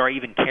out whether I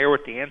even care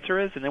what the answer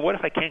is. And then what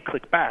if I can't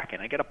click back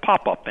and I get a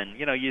pop-up and,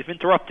 you've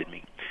interrupted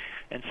me?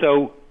 And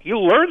so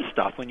you'll learn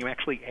stuff when you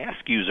actually ask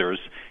users,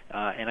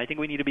 and I think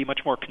we need to be much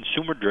more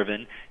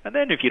consumer-driven. And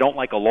then if you don't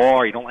like a law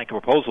or you don't like a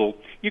proposal,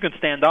 you can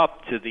stand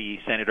up to the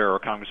senator or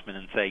congressman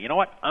and say, you know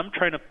what, I'm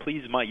trying to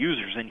please my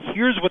users, and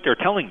here's what they're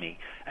telling me,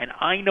 and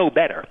I know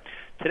better.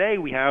 Today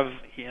we have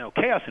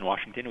chaos in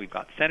Washington. We've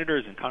got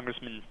senators and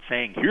congressmen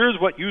saying, here's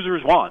what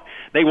users want.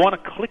 They want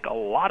to click a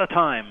lot of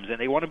times, and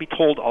they want to be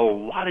told a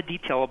lot of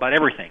detail about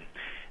everything.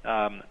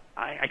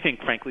 I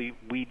think, frankly,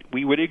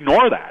 we would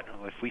ignore that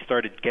if we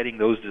started getting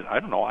those. I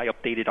don't know. I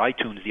updated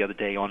iTunes the other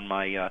day on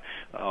my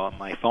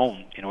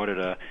phone in order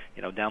to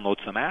download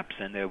some apps,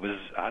 and it was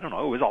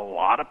a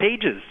lot of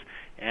pages,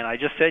 and I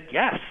just said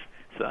yes.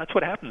 So that's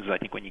what happens, I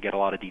think, when you get a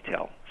lot of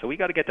detail. So we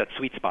got to get that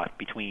sweet spot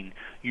between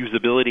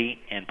usability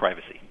and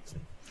privacy.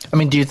 I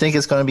mean, do you think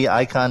it's going to be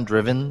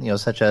icon-driven?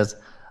 Such as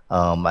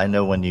I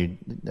know when you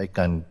like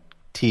on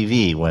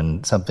TV,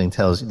 when something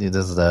tells you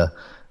this is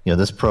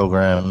this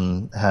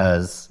program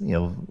has,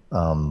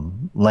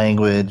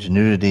 language,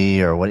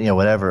 nudity, or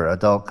whatever,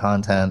 adult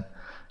content.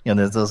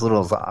 There's those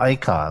little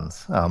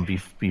icons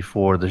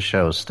before the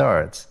show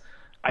starts.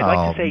 I'd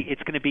like to say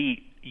it's going to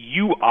be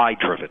UI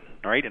driven,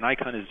 right? And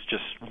icon is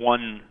just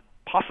one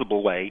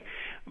possible way,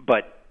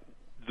 but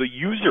the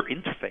user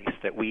interface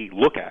that we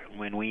look at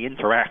when we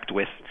interact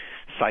with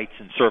sites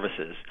and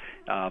services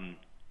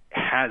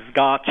has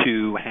got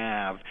to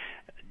have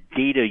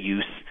data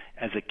use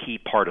as a key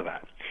part of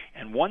that.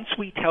 And once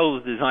we tell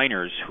the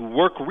designers who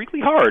work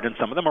really hard, and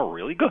some of them are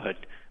really good,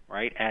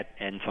 right,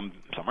 and some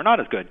are not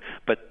as good,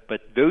 but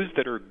those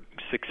that are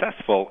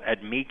successful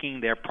at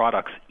making their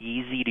products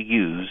easy to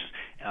use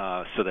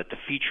so that the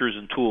features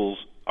and tools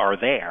are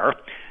there,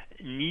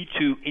 need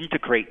to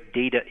integrate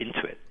data into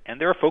it. And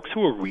there are folks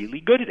who are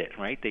really good at it,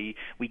 right?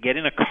 We get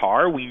in a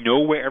car, we know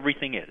where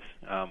everything is.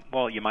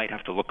 Well, you might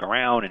have to look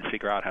around and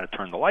figure out how to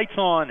turn the lights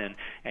on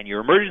and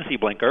your emergency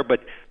blinker, but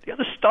the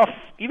other stuff,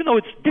 even though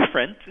it's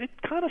different, it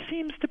kind of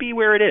seems to be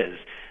where it is.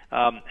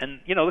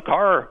 And, the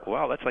car,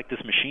 wow, that's like this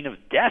machine of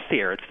death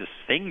here. It's this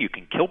thing, you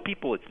can kill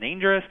people, it's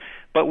dangerous.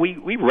 But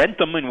we rent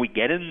them and we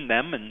get in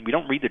them and we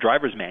don't read the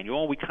driver's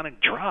manual, we kind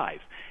of drive.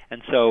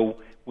 And so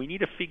we need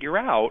to figure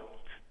out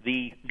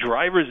the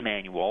driver's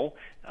manual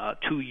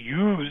to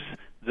use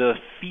the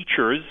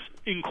features,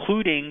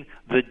 including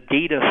the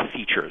data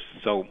features.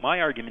 So my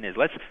argument is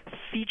let's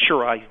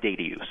featureize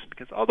data use,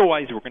 because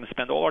otherwise we're going to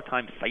spend all our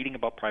time fighting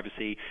about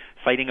privacy,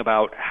 fighting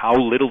about how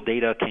little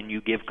data can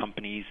you give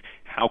companies,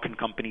 how can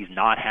companies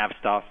not have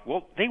stuff.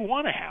 Well, they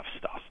want to have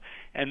stuff.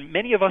 And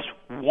many of us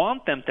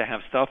want them to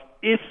have stuff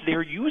if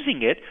they're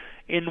using it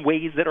in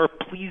ways that are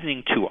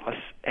pleasing to us.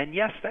 And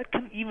yes, that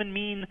can even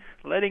mean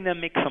letting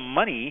them make some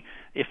money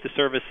if the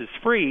service is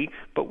free,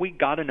 but we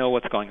got to know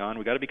what's going on.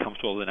 We got to be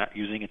comfortable they're not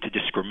using it to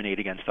discriminate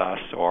against us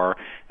or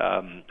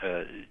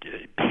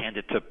hand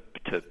it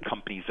to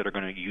companies that are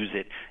going to use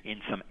it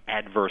in some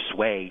adverse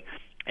way.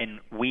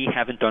 And we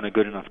haven't done a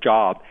good enough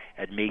job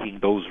at making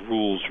those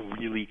rules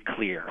really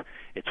clear.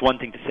 It's one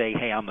thing to say,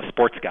 hey, I'm the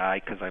sports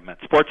guy because I'm at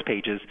sports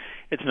pages.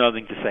 It's another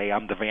thing to say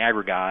I'm the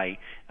Viagra guy,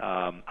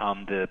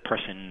 I'm the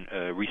person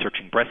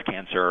researching breast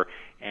cancer.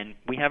 And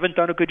we haven't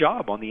done a good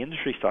job on the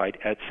industry side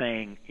at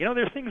saying,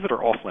 there's things that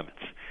are off limits.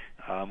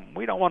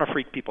 We don't want to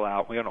freak people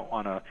out. We don't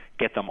want to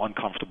get them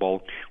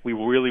uncomfortable. We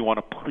really want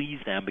to please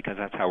them because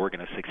that's how we're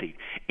going to succeed.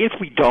 If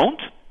we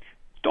don't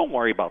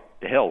worry about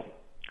the Hill.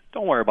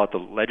 Don't worry about the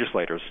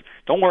legislators.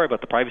 Don't worry about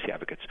the privacy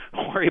advocates.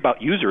 Don't worry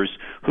about users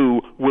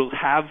who will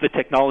have the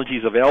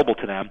technologies available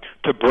to them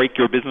to break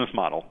your business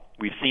model.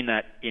 We've seen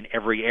that in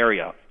every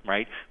area,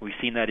 right? We've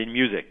seen that in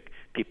music.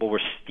 People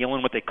were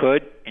stealing what they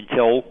could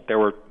until there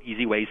were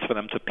easy ways for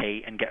them to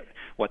pay and get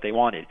what they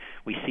wanted.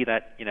 We see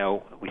that,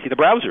 we see the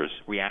browsers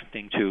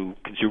reacting to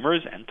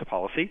consumers and to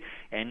policy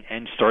and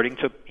starting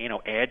to,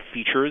 add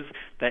features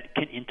that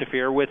can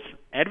interfere with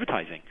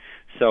advertising.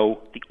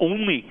 So the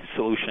only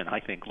solution,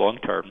 I think,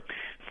 long-term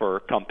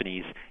for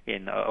companies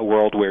in a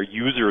world where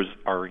users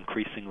are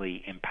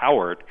increasingly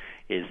empowered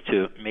is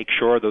to make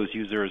sure those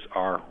users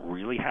are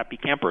really happy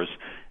campers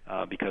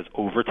because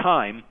over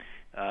time,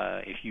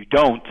 if you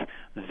don't,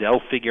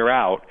 they'll figure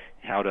out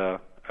how to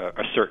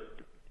assert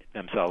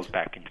themselves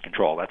back into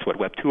control. That's what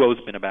Web 2.0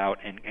 has been about,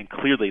 and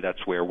clearly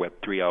that's where Web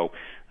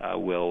 3.0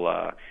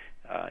 will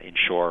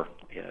ensure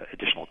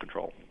additional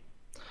control.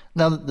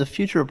 Now, the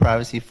Future of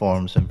Privacy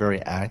Forum's been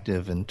very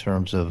active in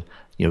terms of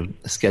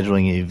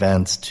scheduling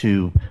events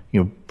to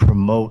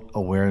promote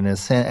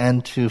awareness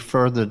and to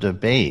further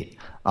debate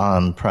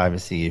on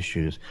privacy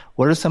issues.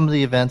 What are some of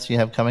the events you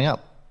have coming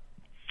up?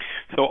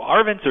 So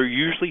our events are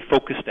usually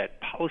focused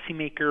at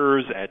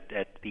policymakers,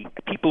 at the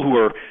people who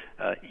are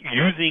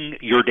using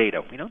your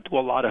data. We don't do a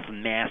lot of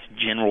mass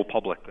general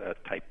public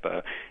type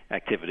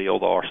activity,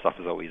 although our stuff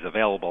is always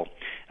available.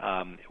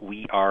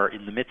 We are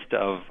in the midst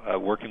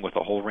of working with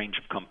a whole range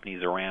of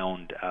companies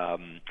around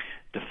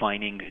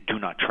defining Do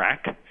Not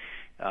Track.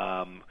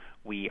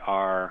 We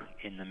are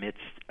in the midst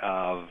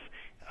of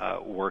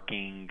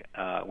working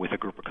with a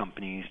group of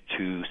companies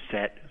to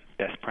set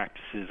best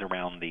practices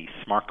around the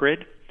smart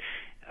grid.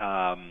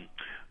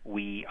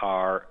 We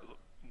are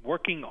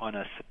working on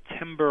a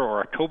September or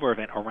October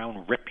event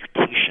around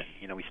reputation.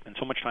 We spend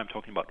so much time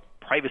talking about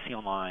privacy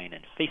online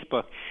and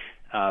Facebook,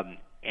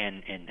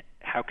 and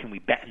how can we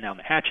batten down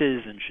the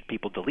hatches, and should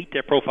people delete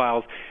their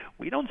profiles?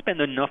 We don't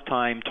spend enough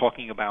time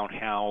talking about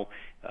how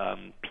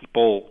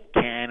people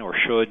can or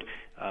should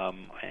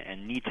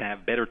and need to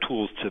have better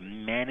tools to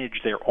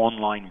manage their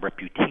online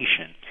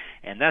reputation.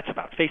 And that's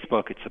about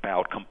Facebook. It's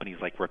about companies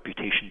like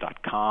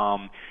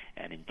Reputation.com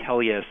and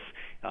Intellius,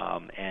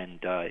 and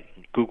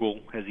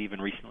Google has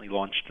even recently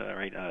launched,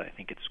 I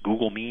think it's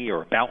Google Me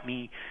or About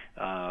Me,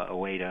 a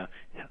way to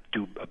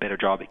do a better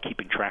job at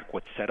keeping track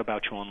what's said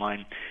about you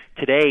online.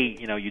 Today,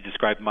 you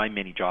described my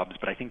many jobs,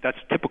 but I think that's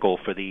typical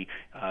for the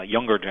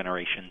younger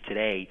generation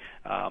today.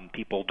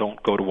 People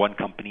don't go to one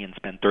company and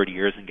spend 30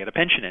 years and get a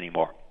pension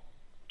anymore.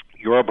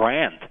 You're a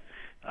brand.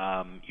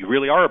 You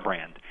really are a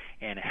brand.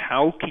 and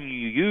how can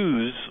you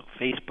use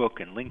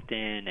Facebook and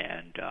LinkedIn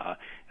and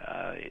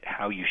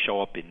how you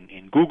show up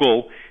in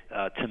Google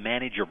to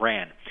manage your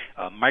brand.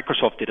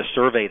 Microsoft did a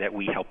survey that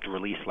we helped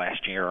release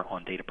last year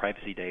on Data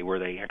Privacy Day where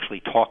they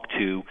actually talked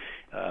to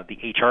the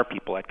HR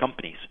people at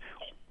companies.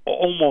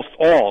 Almost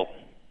all,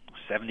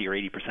 70 or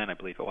 80%, I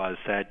believe it was,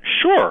 said,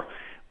 sure,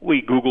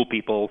 we Google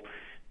people,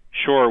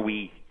 sure,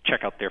 we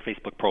check out their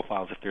Facebook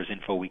profiles if there's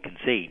info we can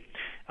see.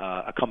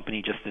 A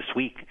company just this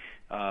week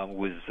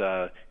was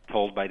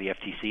told by the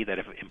FTC that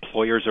if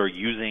employers are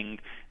using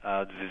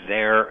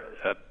their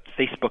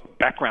Facebook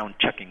background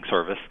checking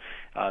service,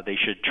 they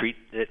should treat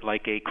it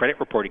like a credit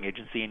reporting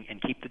agency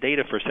and keep the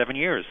data for 7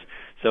 years.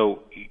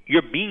 So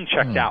you're being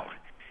checked out.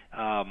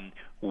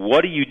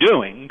 What are you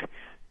doing?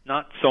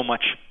 Not so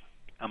much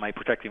am I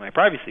protecting my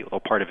privacy, although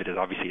part of it is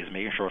obviously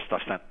making sure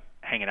stuff's not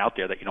hanging out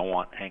there that you don't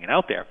want hanging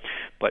out there.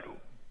 But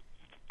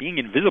being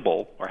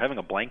invisible or having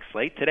a blank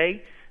slate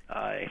today,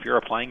 if you're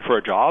applying for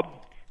a job,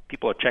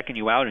 people are checking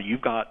you out and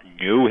you've got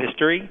new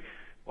history,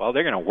 well,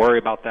 they're going to worry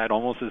about that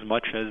almost as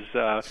much as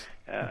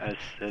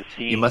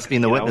seeing. You must be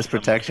in the witness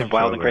protection some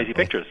wild program. and crazy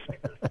pictures.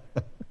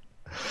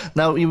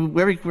 Now,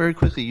 very, very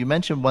quickly, you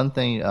mentioned one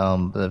thing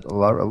that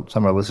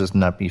some of our listeners may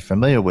not be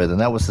familiar with, and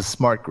that was the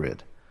smart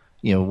grid.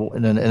 You know,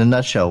 in a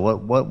nutshell,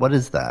 what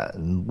is that,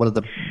 and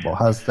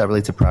how does that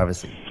relate to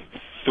privacy?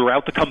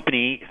 Throughout the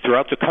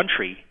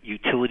country,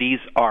 utilities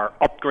are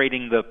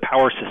upgrading the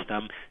power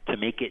system to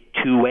make it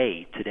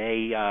two-way.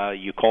 Today,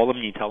 you call them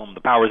and you tell them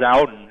the power's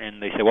out,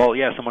 and they say, well,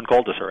 yeah, someone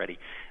called us already.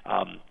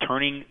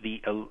 Turning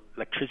the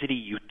electricity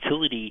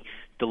utility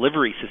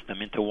delivery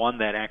system into one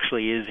that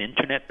actually is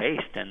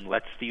internet-based and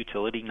lets the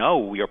utility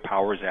know your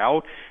power's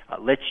out,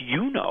 lets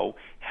you know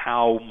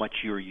how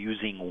much you're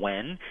using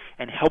when,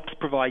 and helps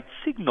provide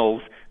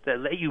signals that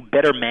let you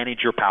better manage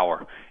your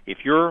power. If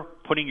you're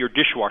putting your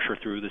dishwasher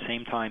through the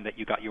same time that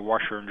you got your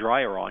washer and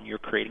dryer on, you're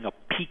creating a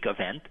peak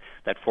event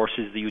that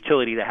forces the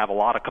utility to have a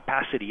lot of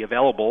capacity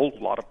available,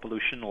 a lot of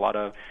pollution, a lot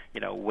of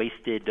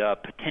wasted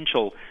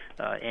potential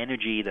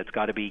energy that's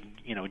got to be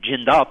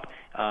ginned up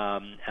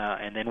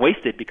and then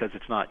wasted because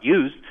it's not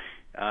used.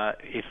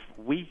 If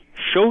we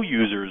show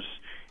users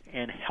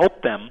and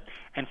help them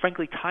and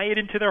frankly tie it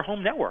into their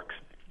home networks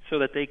so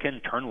that they can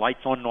turn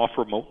lights on and off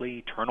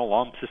remotely, turn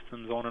alarm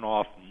systems on and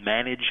off,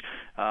 manage,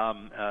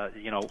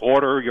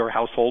 order your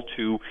household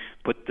to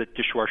put the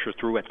dishwasher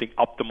through at the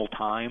optimal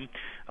time.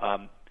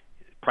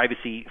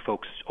 Privacy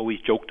folks always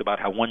joked about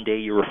how one day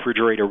your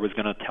refrigerator was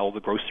going to tell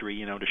the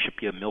grocery, to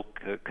ship you milk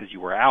because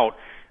you were out.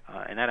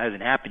 And that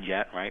hasn't happened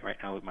yet, right? Right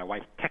now, my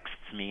wife texts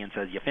me and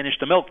says, "You finished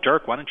the milk,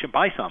 jerk. Why don't you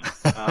buy some?"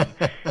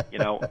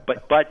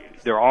 But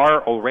there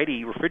are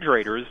already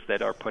refrigerators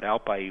that are put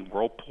out by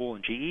Whirlpool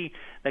and GE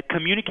that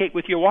communicate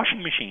with your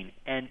washing machine,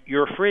 and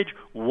your fridge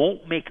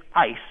won't make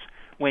ice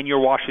when your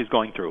wash is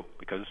going through,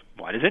 because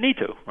why does it need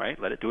to, right?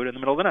 Let it do it in the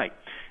middle of the night.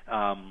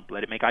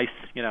 Let it make ice,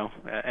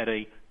 at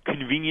a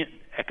convenient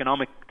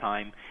economic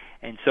time,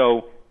 and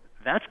so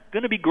that's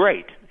going to be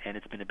great, and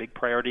it's been a big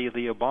priority of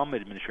the Obama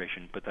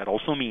administration, but that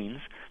also means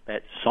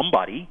that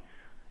somebody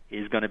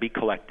is going to be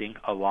collecting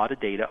a lot of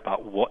data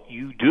about what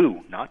you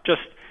do, not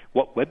just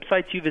what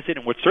websites you visit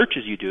and what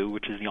searches you do,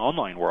 which is the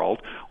online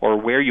world, or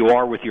where you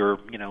are with your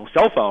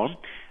cell phone,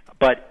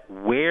 but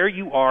where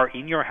you are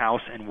in your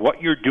house and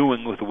what you're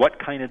doing with what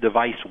kind of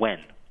device when.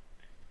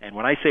 And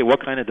when I say what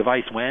kind of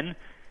device when,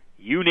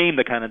 you name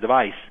the kind of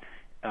device.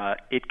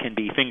 It can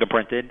be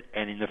fingerprinted,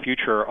 and in the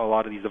future, a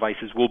lot of these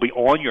devices will be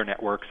on your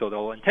network, so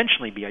they'll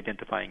intentionally be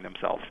identifying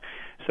themselves.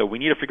 So we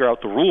need to figure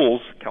out the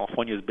rules.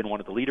 California has been one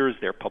of the leaders.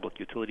 Their Public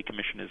Utility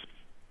Commission is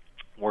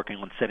working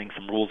on setting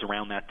some rules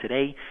around that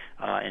today,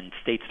 and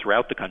states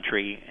throughout the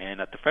country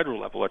and at the federal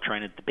level are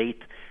trying to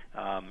debate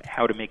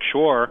how to make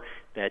sure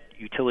that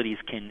utilities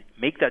can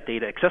make that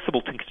data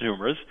accessible to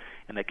consumers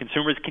and that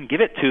consumers can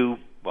give it to,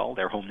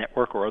 their home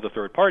network or other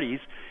third parties,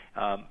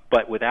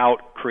 but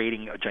without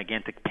creating a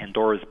gigantic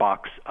Pandora's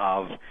box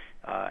of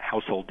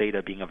household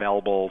data being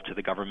available to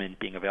the government,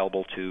 being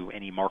available to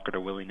any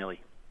marketer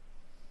willy-nilly.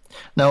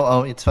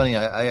 No, it's funny.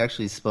 I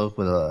actually spoke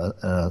with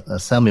a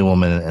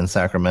assemblywoman in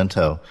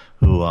Sacramento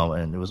who,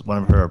 and it was one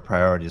of her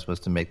priorities was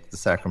to make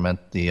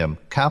the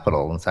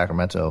Capitol in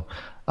Sacramento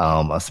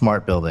a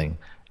smart building.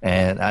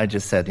 And I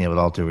just said, with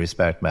all due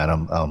respect,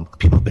 madam,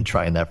 people have been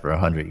trying that for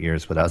 100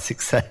 years without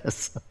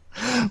success.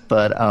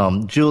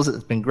 But Jules,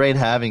 it's been great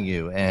having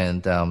you,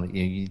 and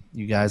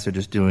you guys are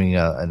just doing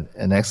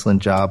an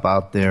excellent job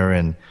out there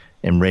and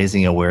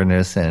raising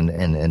awareness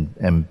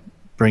and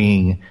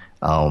bringing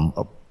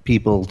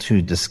people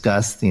to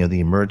discuss the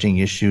emerging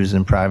issues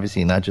in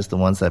privacy, not just the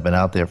ones that have been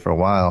out there for a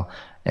while.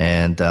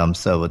 And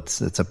so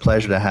it's a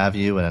pleasure to have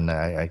you, and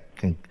I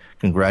can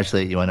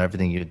congratulate you on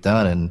everything you've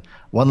done. And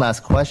one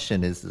last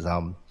question is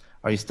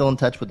are you still in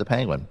touch with the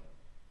Penguin?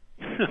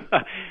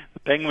 The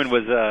Penguin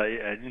was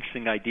an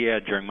interesting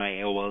idea during my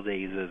AOL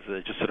days as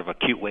just sort of a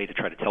cute way to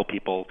try to tell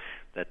people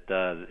that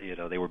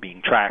they were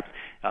being tracked.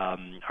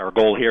 Our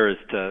goal here is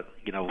to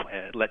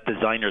let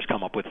designers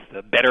come up with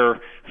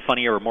better,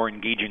 funnier, or more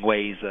engaging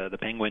ways. The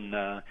Penguin,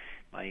 my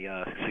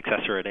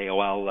successor at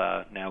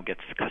AOL, now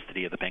gets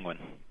custody of the Penguin.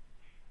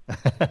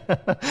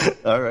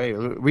 All right.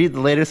 Read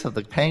the latest of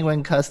the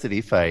Penguin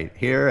custody fight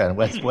here on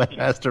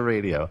Webmaster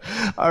Radio.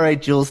 All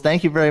right, Jules,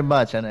 thank you very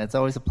much. And it's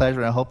always a pleasure,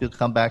 and I hope you'll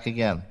come back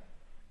again.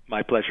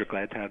 My pleasure.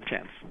 Glad to have a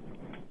chance.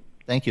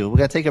 Thank you. We're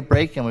going to take a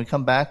break, and when we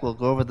come back, we'll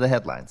go over the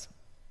headlines.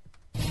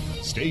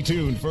 Stay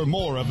tuned for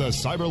more of the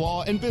Cyber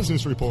Law and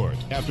Business Report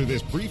after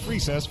this brief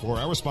recess for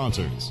our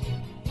sponsors.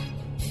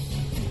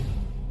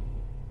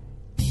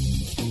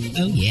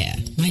 Oh, yeah.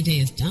 My day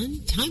is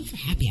done. Time for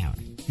happy hour.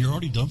 You're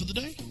already done for the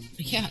day?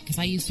 Yeah, because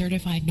I use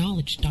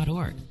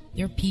CertifiedKnowledge.org.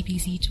 Their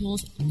PPC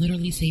tools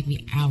literally save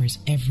me hours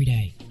every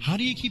day. How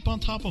do you keep on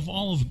top of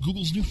all of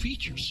Google's new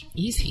features?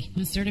 Easy.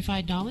 With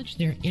Certified Knowledge,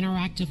 their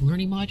interactive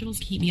learning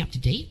modules keep me up to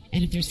date.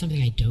 And if there's something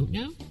I don't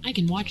know, I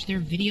can watch their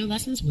video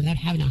lessons without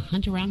having to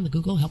hunt around the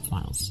Google Help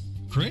files.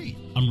 Great.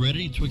 I'm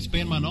ready to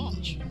expand my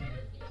knowledge.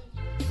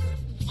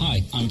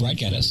 Hi, I'm Brad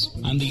Geddes.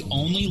 I'm the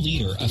only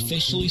leader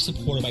officially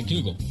supported by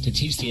Google to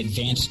teach the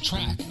advanced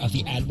track of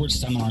the AdWords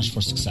Seminars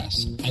for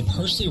Success. I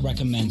personally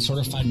recommend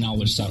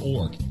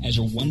CertifiedKnowledge.org as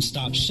your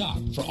one-stop shop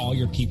for all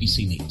your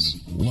PPC needs.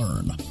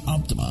 Learn,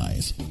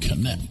 optimize,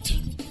 connect.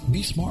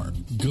 Be smart.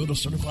 Go to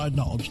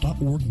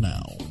CertifiedKnowledge.org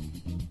now.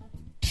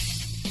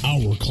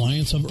 Our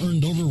clients have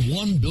earned over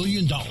 $1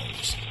 billion.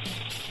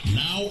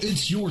 Now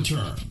it's your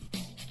turn.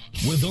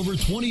 With over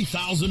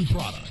 20,000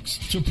 products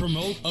to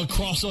promote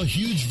across a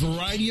huge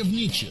variety of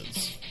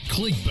niches,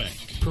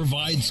 ClickBank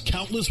provides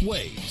countless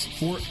ways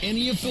for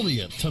any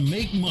affiliate to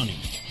make money.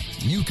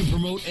 You can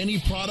promote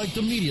any product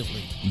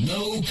immediately.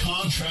 No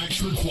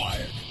contracts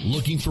required.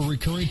 Looking for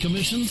recurring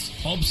commissions?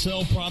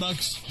 Upsell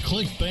products?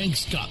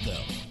 ClickBank's got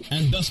them.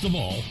 And best of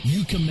all,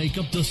 you can make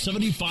up to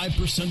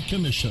 75%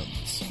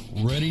 commissions.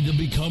 Ready to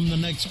become the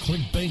next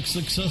ClickBank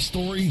success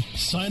story?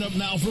 Sign up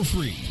now for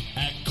free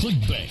at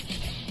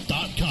ClickBank.com.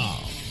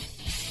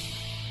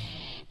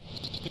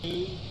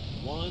 2,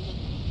 1,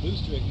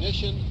 booster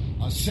ignition.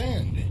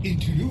 Ascend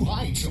into new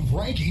heights of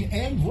ranking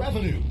and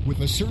revenue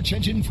with a search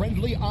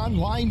engine-friendly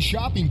online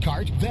shopping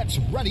cart that's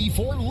ready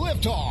for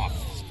liftoff.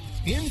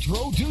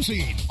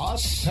 Introducing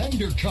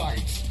Ascender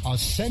Cart.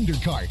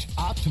 Ascender Cart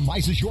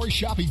optimizes your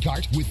shopping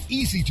cart with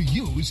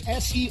easy-to-use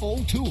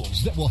SEO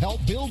tools that will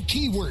help build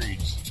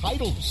keywords,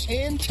 titles,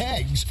 and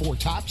tags for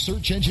top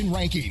search engine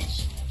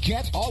rankings.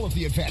 Get all of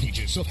the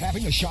advantages of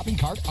having a shopping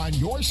cart on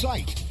your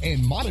site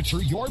and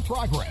monitor your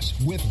progress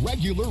with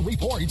regular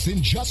reports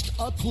in just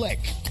a click.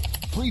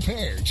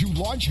 Prepare to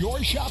launch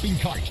your shopping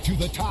cart to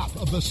the top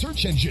of the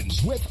search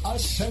engines with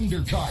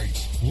Ascender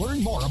Cart.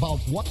 Learn more about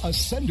what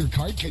Ascender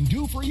Cart can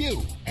do for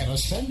you at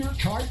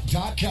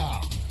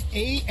AscenderCart.com.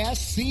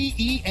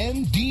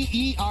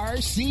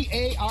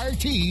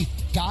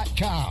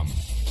 AscenderCart.com.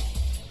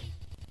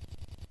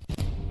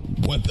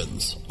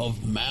 Weapons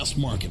of Mass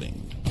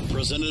Marketing.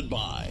 Presented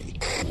by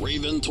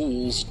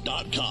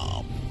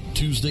RavenTools.com.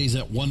 Tuesdays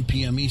at 1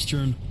 p.m.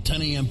 Eastern,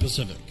 10 a.m.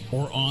 Pacific,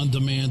 or on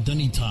demand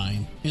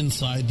anytime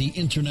inside the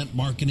Internet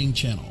Marketing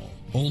Channel.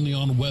 Only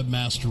on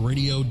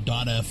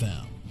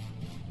WebmasterRadio.fm.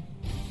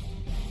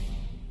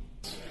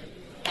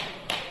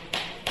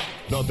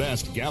 The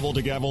best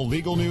gavel-to-gavel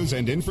legal news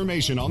and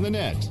information on the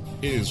net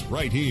is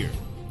right here.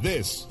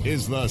 This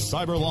is the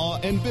Cyber Law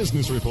and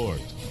Business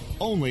Report.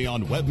 Only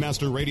on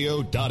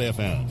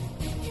WebmasterRadio.fm.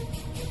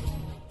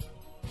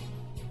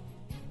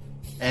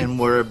 And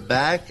we're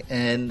back,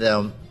 and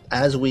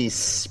as we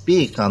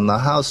speak on the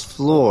House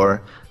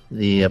floor,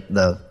 the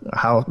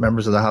House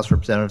members of the House of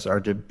Representatives are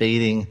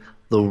debating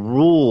the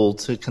rule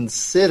to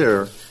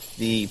consider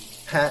the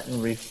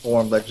patent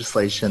reform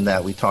legislation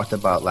that we talked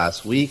about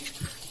last week.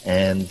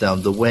 And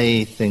the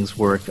way things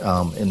work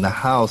in the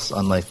House,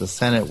 unlike the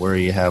Senate where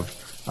you have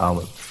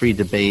free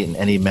debate and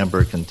any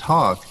member can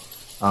talk,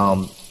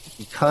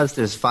 because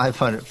there's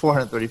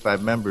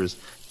 435 members,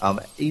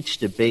 each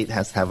debate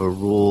has to have a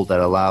rule that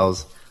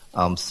allows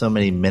so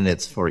many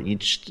minutes for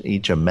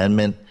each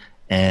amendment.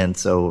 And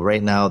so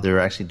right now they're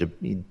actually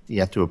you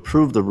have to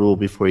approve the rule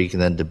before you can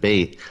then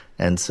debate.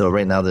 And so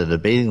right now they're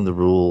debating the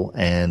rule,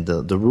 and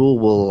the rule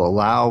will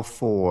allow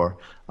for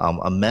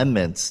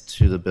amendments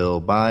to the bill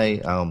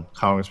by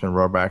Congressman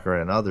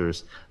Rohrabacher and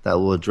others that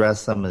will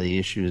address some of the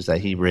issues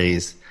that he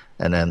raised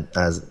and then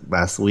as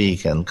last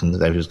week and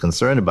that he was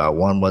concerned about.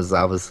 One was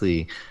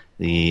obviously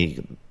the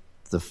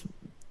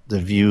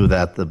view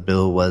that the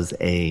bill was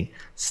a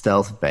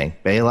stealth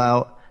bank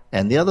bailout,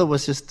 and the other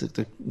was just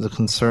the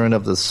concern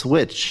of the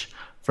switch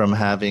from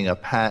having a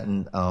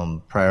patent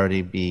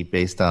priority be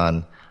based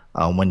on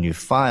when you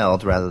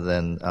filed rather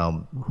than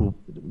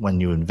when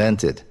you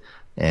invented.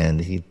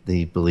 And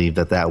he believed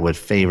that would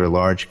favor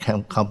large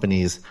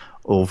companies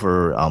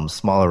over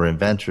smaller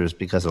inventors,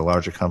 because the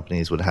larger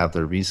companies would have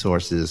the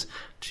resources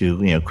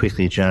to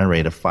quickly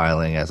generate a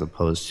filing as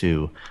opposed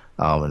to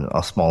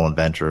a small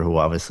inventor who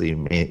obviously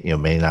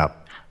may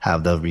not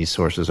have the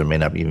resources or may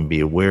not even be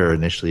aware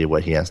initially of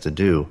what he has to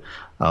do.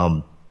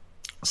 And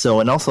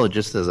also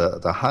just as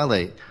a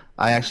highlight,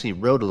 I actually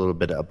wrote a little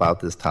bit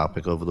about this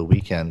topic over the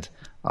weekend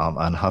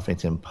on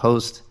Huffington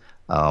Post.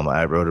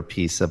 I wrote a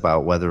piece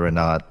about whether or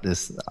not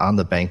this on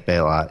the bank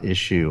bailout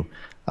issue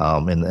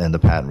in the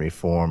patent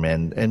reform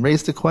and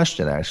raised a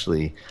question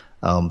actually.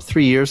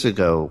 3 years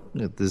ago,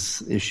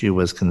 this issue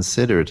was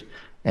considered,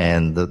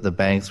 and the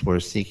banks were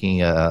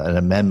seeking an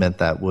amendment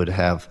that would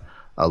have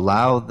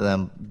allowed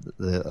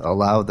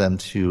them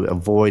to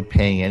avoid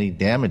paying any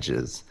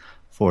damages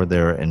for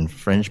their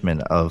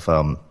infringement of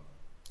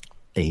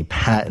a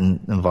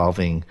patent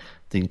involving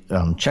the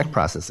check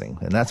processing,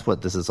 and that's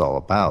what this is all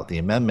about. The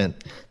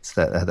amendments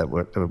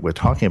that we're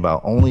talking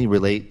about only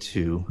relate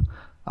to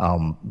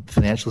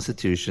financial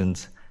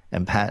institutions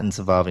and patents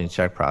involving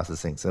check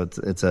processing. So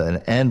it's an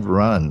end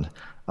run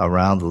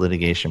around the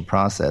litigation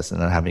process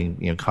and then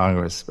having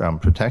Congress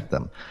protect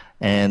them.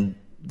 And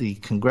the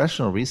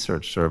Congressional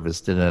Research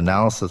Service did an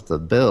analysis of the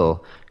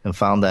bill and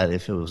found that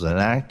if it was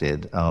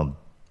enacted,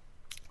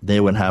 they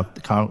would have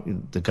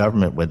the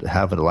government would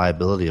have a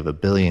liability of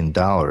 $1 billion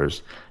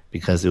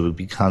because it would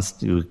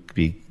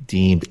be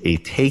deemed a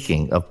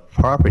taking of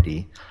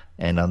property.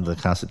 And under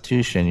the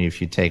Constitution,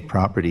 if you take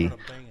property,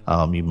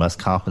 you must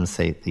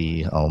compensate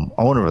the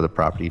owner of the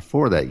property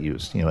for that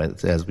use.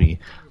 As we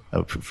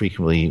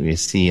frequently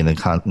see in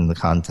the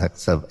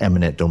context of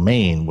eminent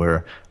domain,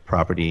 where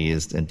property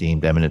is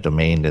deemed eminent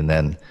domain and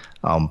then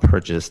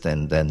purchased,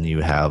 and then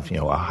you have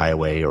a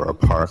highway or a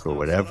park or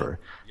whatever.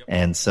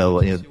 And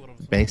so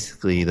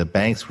basically, the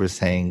banks were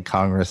saying,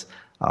 Congress,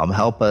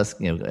 help us,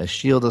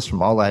 shield us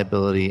from all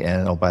liability,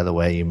 and oh, by the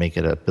way, you make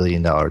it $1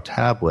 billion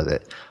tab with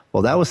it.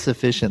 Well, that was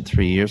sufficient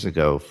 3 years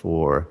ago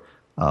for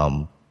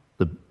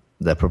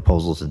that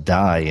proposal to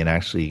die and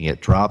actually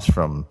get drops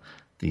from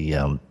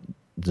the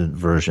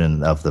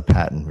version of the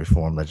patent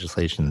reform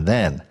legislation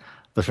then.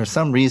 But for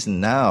some reason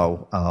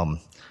now,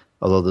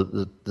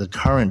 although the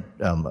current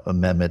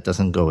amendment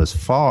doesn't go as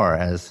far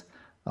as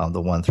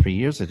the one 3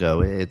 years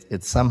ago,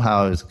 it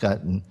somehow has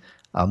gotten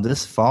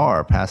this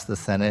far past the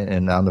Senate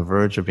and on the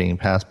verge of being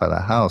passed by the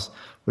House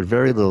with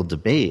very little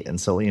debate. And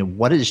so,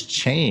 what has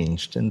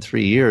changed in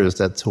 3 years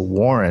that to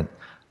warrant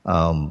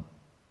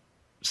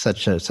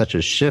such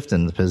a shift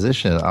in the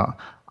position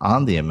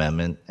on the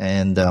amendment?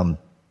 And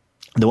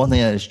the one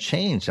thing that has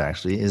changed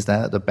actually is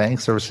that the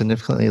banks are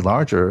significantly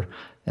larger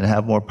and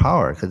have more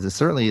power, because it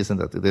certainly isn't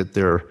that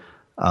they're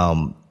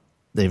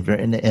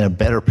in a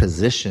better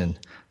position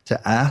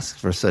to ask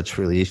for such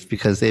relief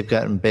because they've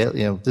gotten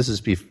bail. This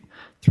is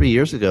 3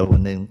 years ago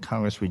when then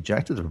Congress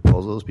rejected the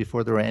proposals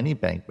before there were any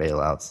bank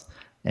bailouts,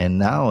 and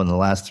now in the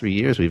last 3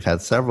 years we've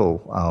had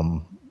several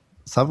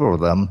of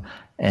them,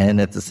 and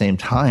at the same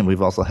time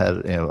we've also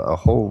had a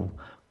whole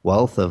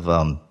wealth of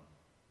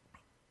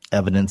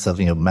evidence of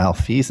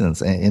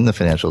malfeasance in the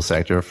financial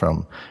sector,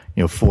 from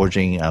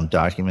forging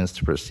documents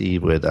to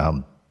proceed with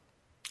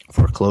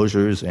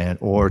foreclosures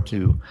or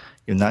to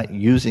not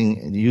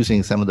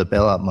using some of the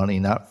bailout money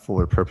not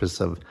for the purpose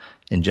of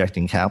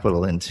injecting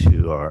capital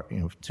into our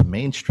to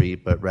Main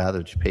Street, but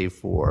rather to pay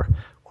for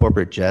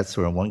corporate jets,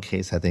 or in one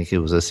case I think it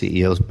was a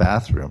CEO's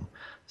bathroom.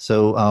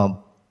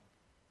 So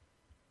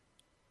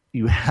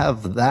you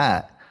have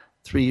that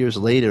 3 years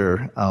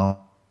later.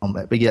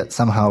 But yet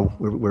somehow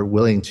we're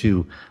willing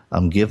to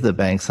give the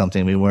bank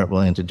something we weren't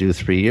willing to do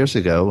 3 years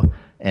ago.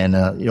 And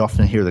you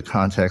often hear the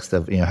context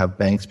of have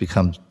banks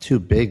become too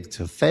big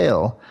to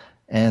fail?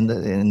 And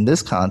in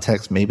this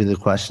context, maybe the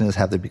question is,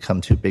 have they become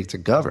too big to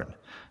govern?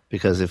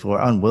 Because if we're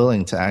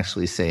unwilling to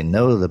actually say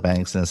no to the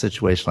banks in a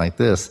situation like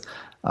this,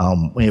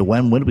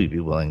 when would we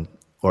be willing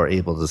or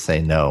able to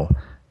say no?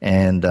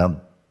 And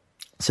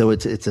so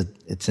it's an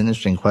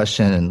interesting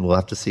question, and we'll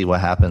have to see what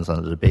happens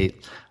on the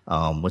debate,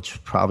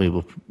 which probably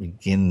will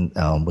begin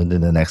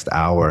within the next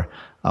hour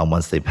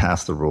once they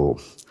pass the rule.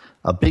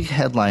 A big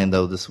headline,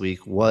 though, this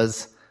week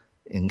was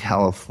in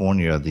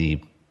California.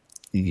 The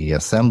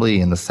Assembly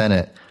and the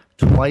Senate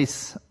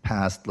twice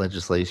passed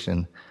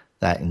legislation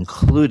that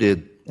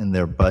included in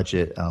their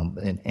budget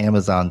an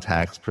Amazon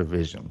tax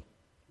provision.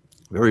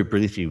 Very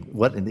briefly,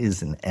 what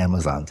is an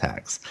Amazon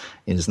tax?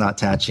 It is not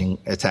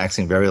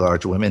taxing very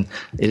large women.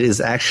 It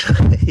is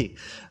actually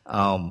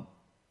under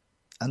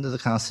the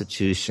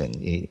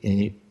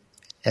Constitution,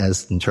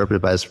 as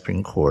interpreted by the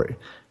Supreme Court,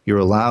 you're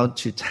allowed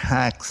to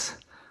tax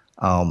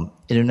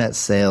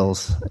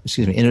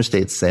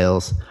interstate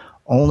sales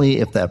only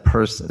if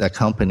that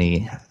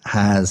company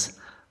has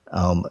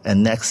a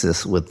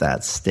nexus with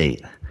that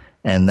state.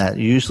 And that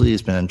usually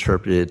has been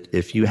interpreted,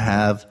 if you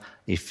have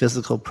a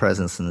physical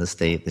presence in the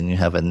state, then you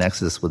have a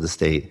nexus with the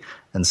state.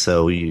 And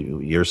so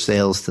your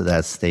sales to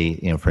that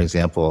state, for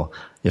example,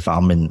 if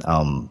I'm in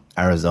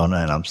Arizona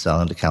and I'm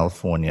selling to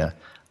California,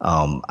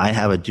 I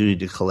have a duty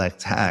to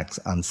collect tax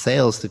on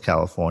sales to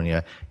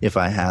California if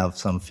I have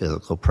some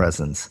physical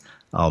presence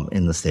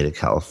in the state of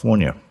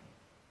California.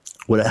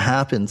 What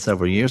happened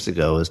several years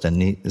ago is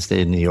the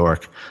state of New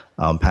York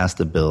passed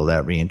a bill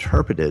that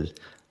reinterpreted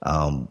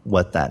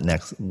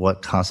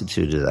what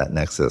constituted that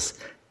nexus.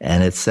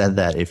 And it said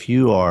that if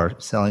you are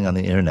selling on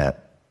the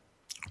internet,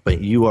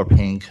 but you are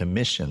paying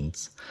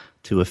commissions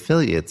to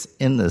affiliates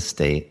in the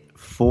state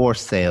for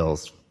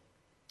sales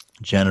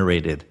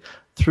generated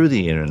through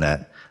the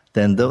internet,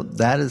 then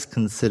that is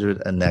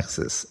considered a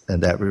nexus,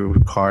 and that will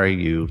require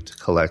you to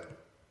collect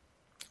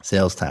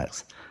sales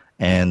tax.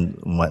 And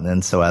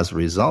so as a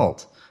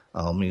result,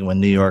 when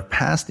New York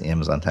passed the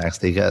Amazon tax,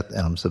 they got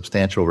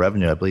substantial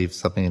revenue. I believe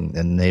something in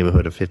the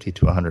neighborhood of $50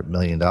 to $100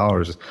 million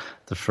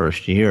the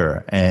first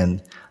year.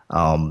 And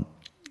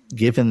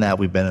given that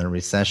we've been in a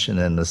recession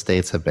and the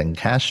states have been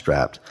cash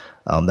strapped,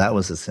 that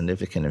was a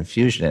significant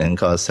infusion and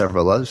caused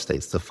several other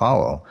states to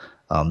follow.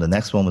 The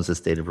next one was the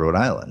state of Rhode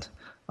Island.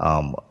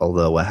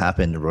 Although what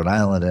happened in Rhode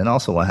Island and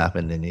also what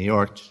happened in New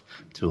York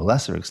to a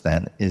lesser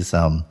extent is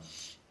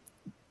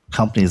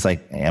companies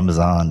like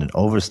Amazon and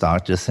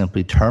Overstock just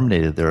simply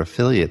terminated their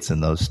affiliates in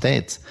those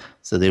states.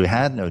 So they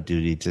had no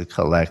duty to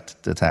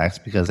collect the tax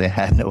because they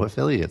had no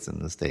affiliates in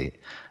the state.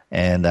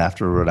 And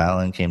after Rhode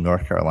Island came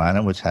North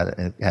Carolina, which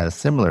had a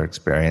similar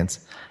experience.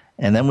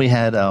 And then we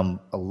had a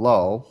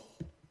lull.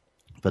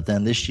 But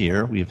then this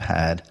year we've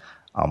had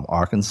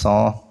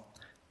Arkansas,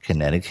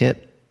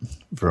 Connecticut,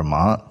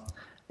 Vermont,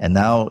 and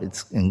now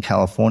it's in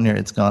California.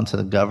 It's gone to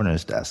the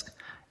governor's desk.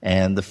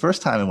 And the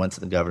first time it went to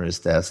the governor's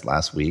desk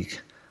last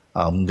week,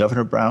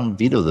 Governor Brown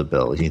vetoed the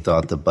bill. He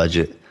thought the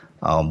budget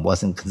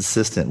wasn't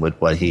consistent with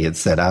what he had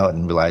set out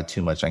and relied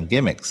too much on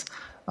gimmicks.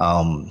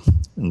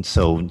 And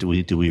so do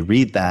we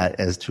read that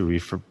as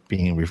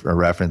being a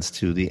reference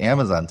to the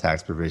Amazon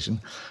tax provision?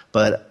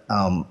 But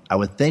I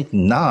would think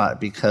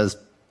not, because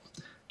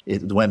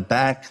it went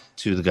back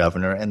to the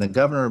governor, and the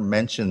governor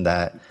mentioned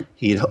that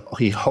he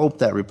hoped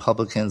that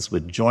Republicans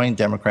would join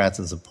Democrats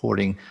in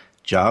supporting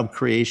job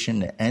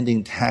creation and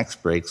ending tax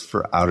breaks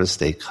for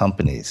out-of-state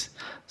companies.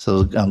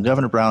 So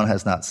Governor Brown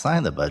has not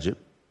signed the budget,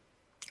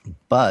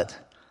 but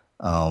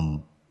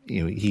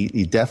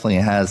he definitely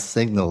has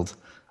signaled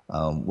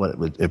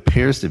what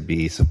appears to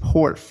be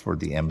support for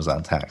the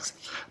Amazon tax.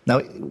 Now,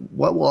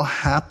 what will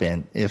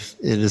happen if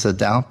it is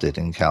adopted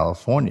in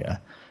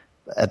California?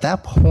 At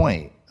that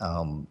point,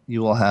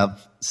 you will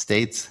have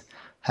states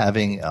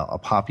having a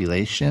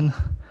population,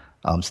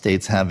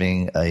 states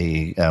having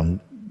a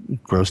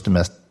gross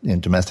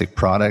domestic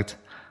product,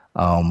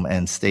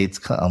 and states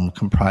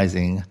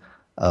comprising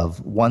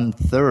of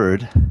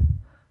 1/3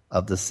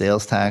 of the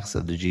sales tax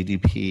of the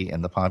GDP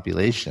and the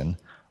population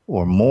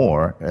or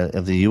more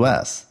of the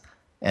U.S.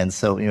 And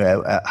so,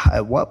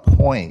 at what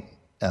point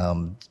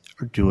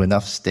do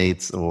enough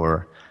states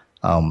or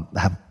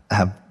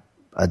have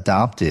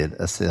adopted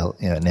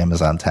an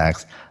Amazon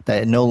tax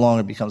that it no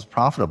longer becomes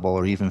profitable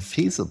or even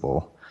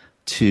feasible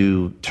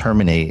to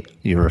terminate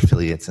your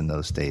affiliates in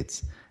those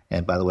states?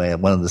 And by the way,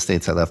 one of the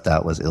states I left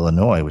out was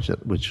Illinois,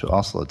 which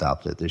also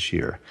adopted it this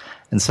year.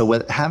 And so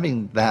with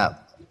having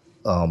that,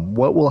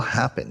 what will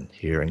happen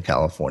here in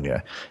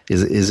California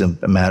is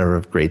a matter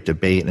of great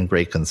debate and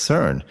great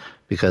concern,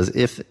 because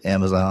if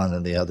Amazon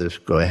and the others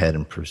go ahead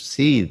and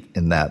proceed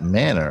in that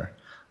manner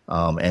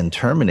and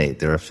terminate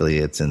their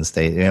affiliates in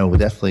state, it would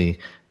definitely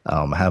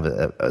have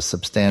a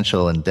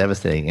substantial and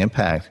devastating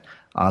impact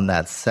on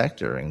that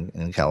sector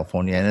in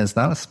California. And it's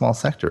not a small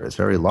sector; it's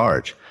very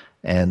large.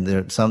 And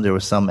there were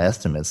some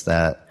estimates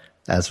that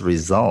as a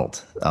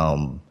result,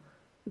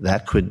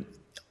 that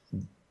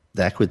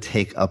could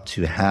take up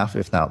to half,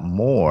 if not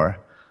more,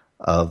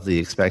 of the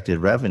expected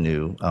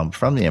revenue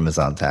from the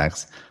Amazon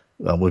tax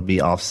would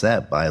be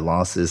offset by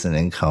losses in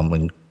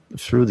income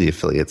through the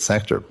affiliate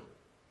sector.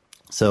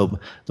 So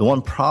the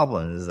one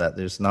problem is that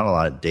there's not a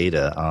lot of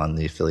data on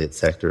the affiliate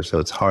sector, so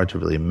it's hard to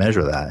really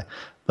measure that.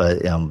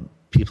 But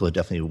people are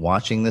definitely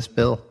watching this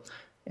bill.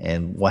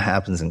 And what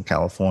happens in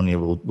California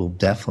will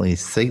definitely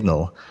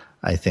signal,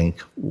 I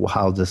think,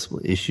 how this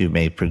issue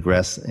may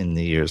progress in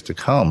the years to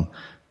come.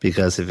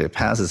 Because if it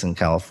passes in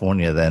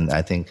California, then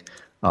I think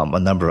a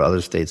number of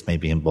other states may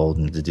be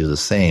emboldened to do the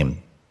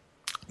same.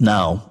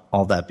 Now,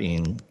 all that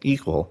being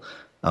equal,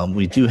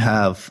 we do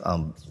have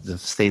the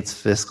state's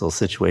fiscal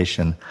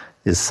situation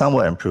is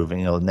somewhat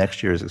improving.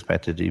 Next year is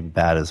expected to be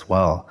bad as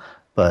well.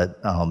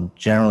 But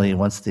generally,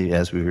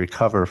 as we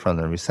recover from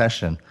the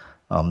recession,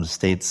 the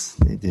states,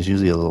 there's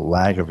usually a little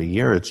lag of a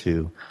year or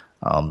two,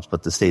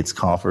 but the state's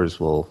coffers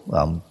will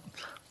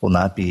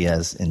not be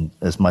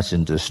as much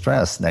in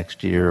distress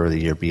next year or the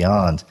year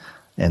beyond.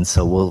 And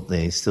so will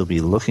they still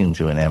be looking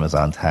to an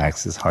Amazon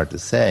tax? It's hard to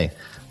say.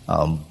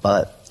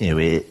 But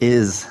it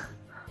is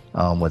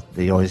what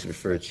they always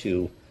refer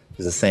to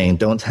as a saying,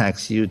 don't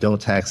tax you,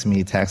 don't tax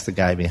me, tax the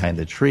guy behind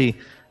the tree.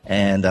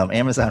 And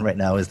Amazon right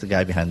now is the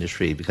guy behind the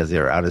tree because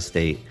they're out of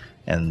state,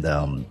 and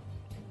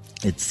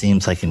it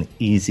seems like an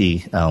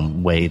easy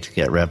way to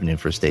get revenue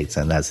for states,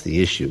 and that's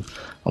the issue.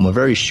 We're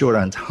very short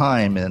on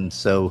time, and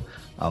so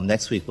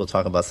next week we'll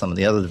talk about some of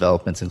the other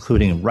developments,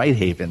 including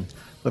Righthaven.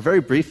 But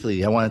very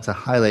briefly, I wanted to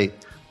highlight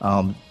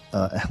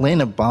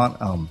Helena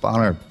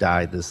Bonner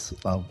died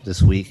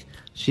this week.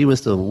 She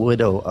was the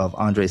widow of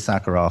Andrei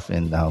Sakharov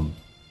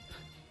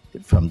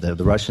from the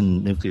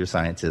Russian nuclear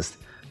scientist.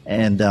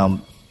 And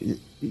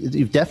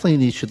you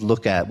definitely should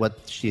look at what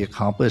she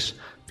accomplished,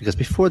 because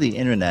before the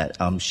internet,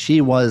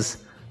 she was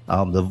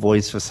the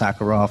voice for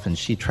Sakharov, and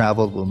she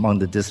traveled among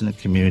the dissident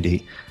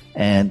community,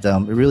 and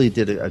really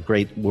did a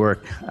great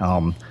work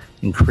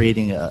in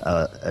creating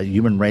a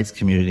human rights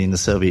community in the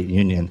Soviet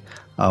Union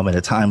at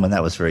a time when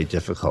that was very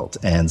difficult.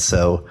 And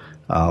so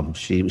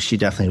she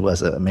definitely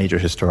was a major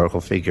historical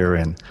figure,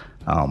 and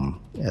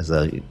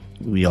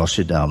we all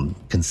should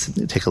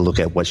take a look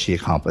at what she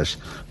accomplished.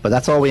 But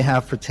that's all we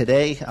have for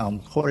today.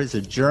 Court is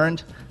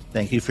adjourned.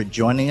 Thank you for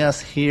joining us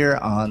here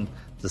on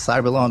the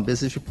Cyber Law and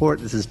Business Report.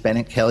 This is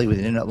Bennett Kelly with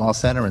the Internet Law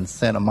Center in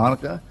Santa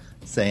Monica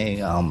saying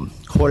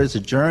court is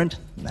adjourned,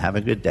 and have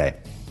a good day.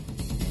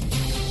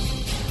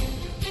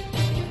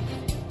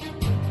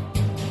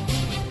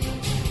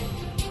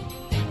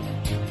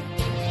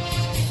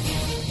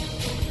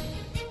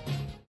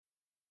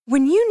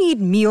 When you need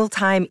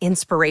mealtime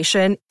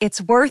inspiration, it's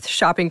worth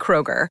shopping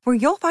Kroger, where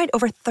you'll find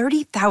over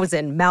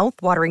 30,000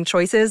 mouth-watering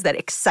choices that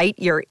excite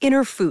your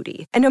inner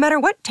foodie. And no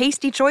matter what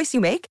tasty choice you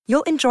make,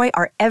 you'll enjoy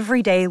our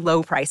everyday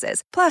low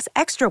prices, plus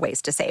extra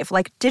ways to save,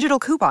 like digital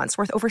coupons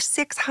worth over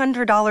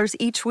 $600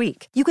 each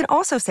week. You can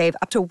also save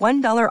up to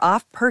 $1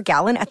 off per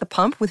gallon at the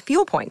pump with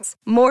fuel points.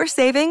 More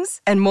savings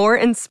and more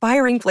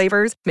inspiring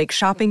flavors make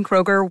shopping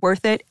Kroger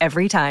worth it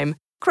every time.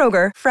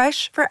 Kroger,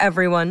 fresh for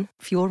everyone.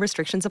 Fuel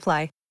restrictions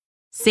apply.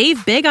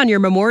 Save big on your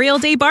Memorial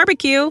Day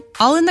barbecue,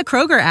 all in the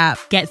Kroger app.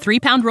 Get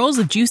 3-pound rolls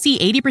of juicy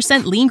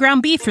 80% lean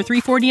ground beef for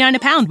 $3.49 a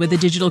pound with a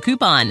digital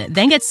coupon.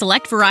 Then get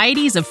select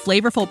varieties of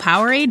flavorful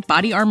Powerade,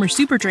 Body Armor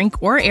Super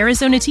Drink, or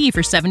Arizona tea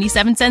for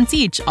 77 cents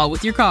each, all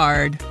with your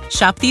card.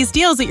 Shop these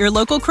deals at your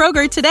local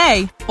Kroger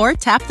today, or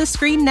tap the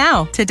screen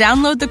now to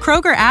download the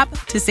Kroger app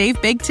to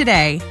save big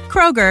today.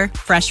 Kroger,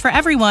 fresh for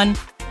everyone.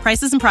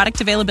 Prices and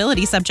product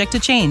availability subject to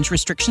change.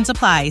 Restrictions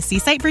apply. See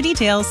site for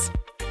details.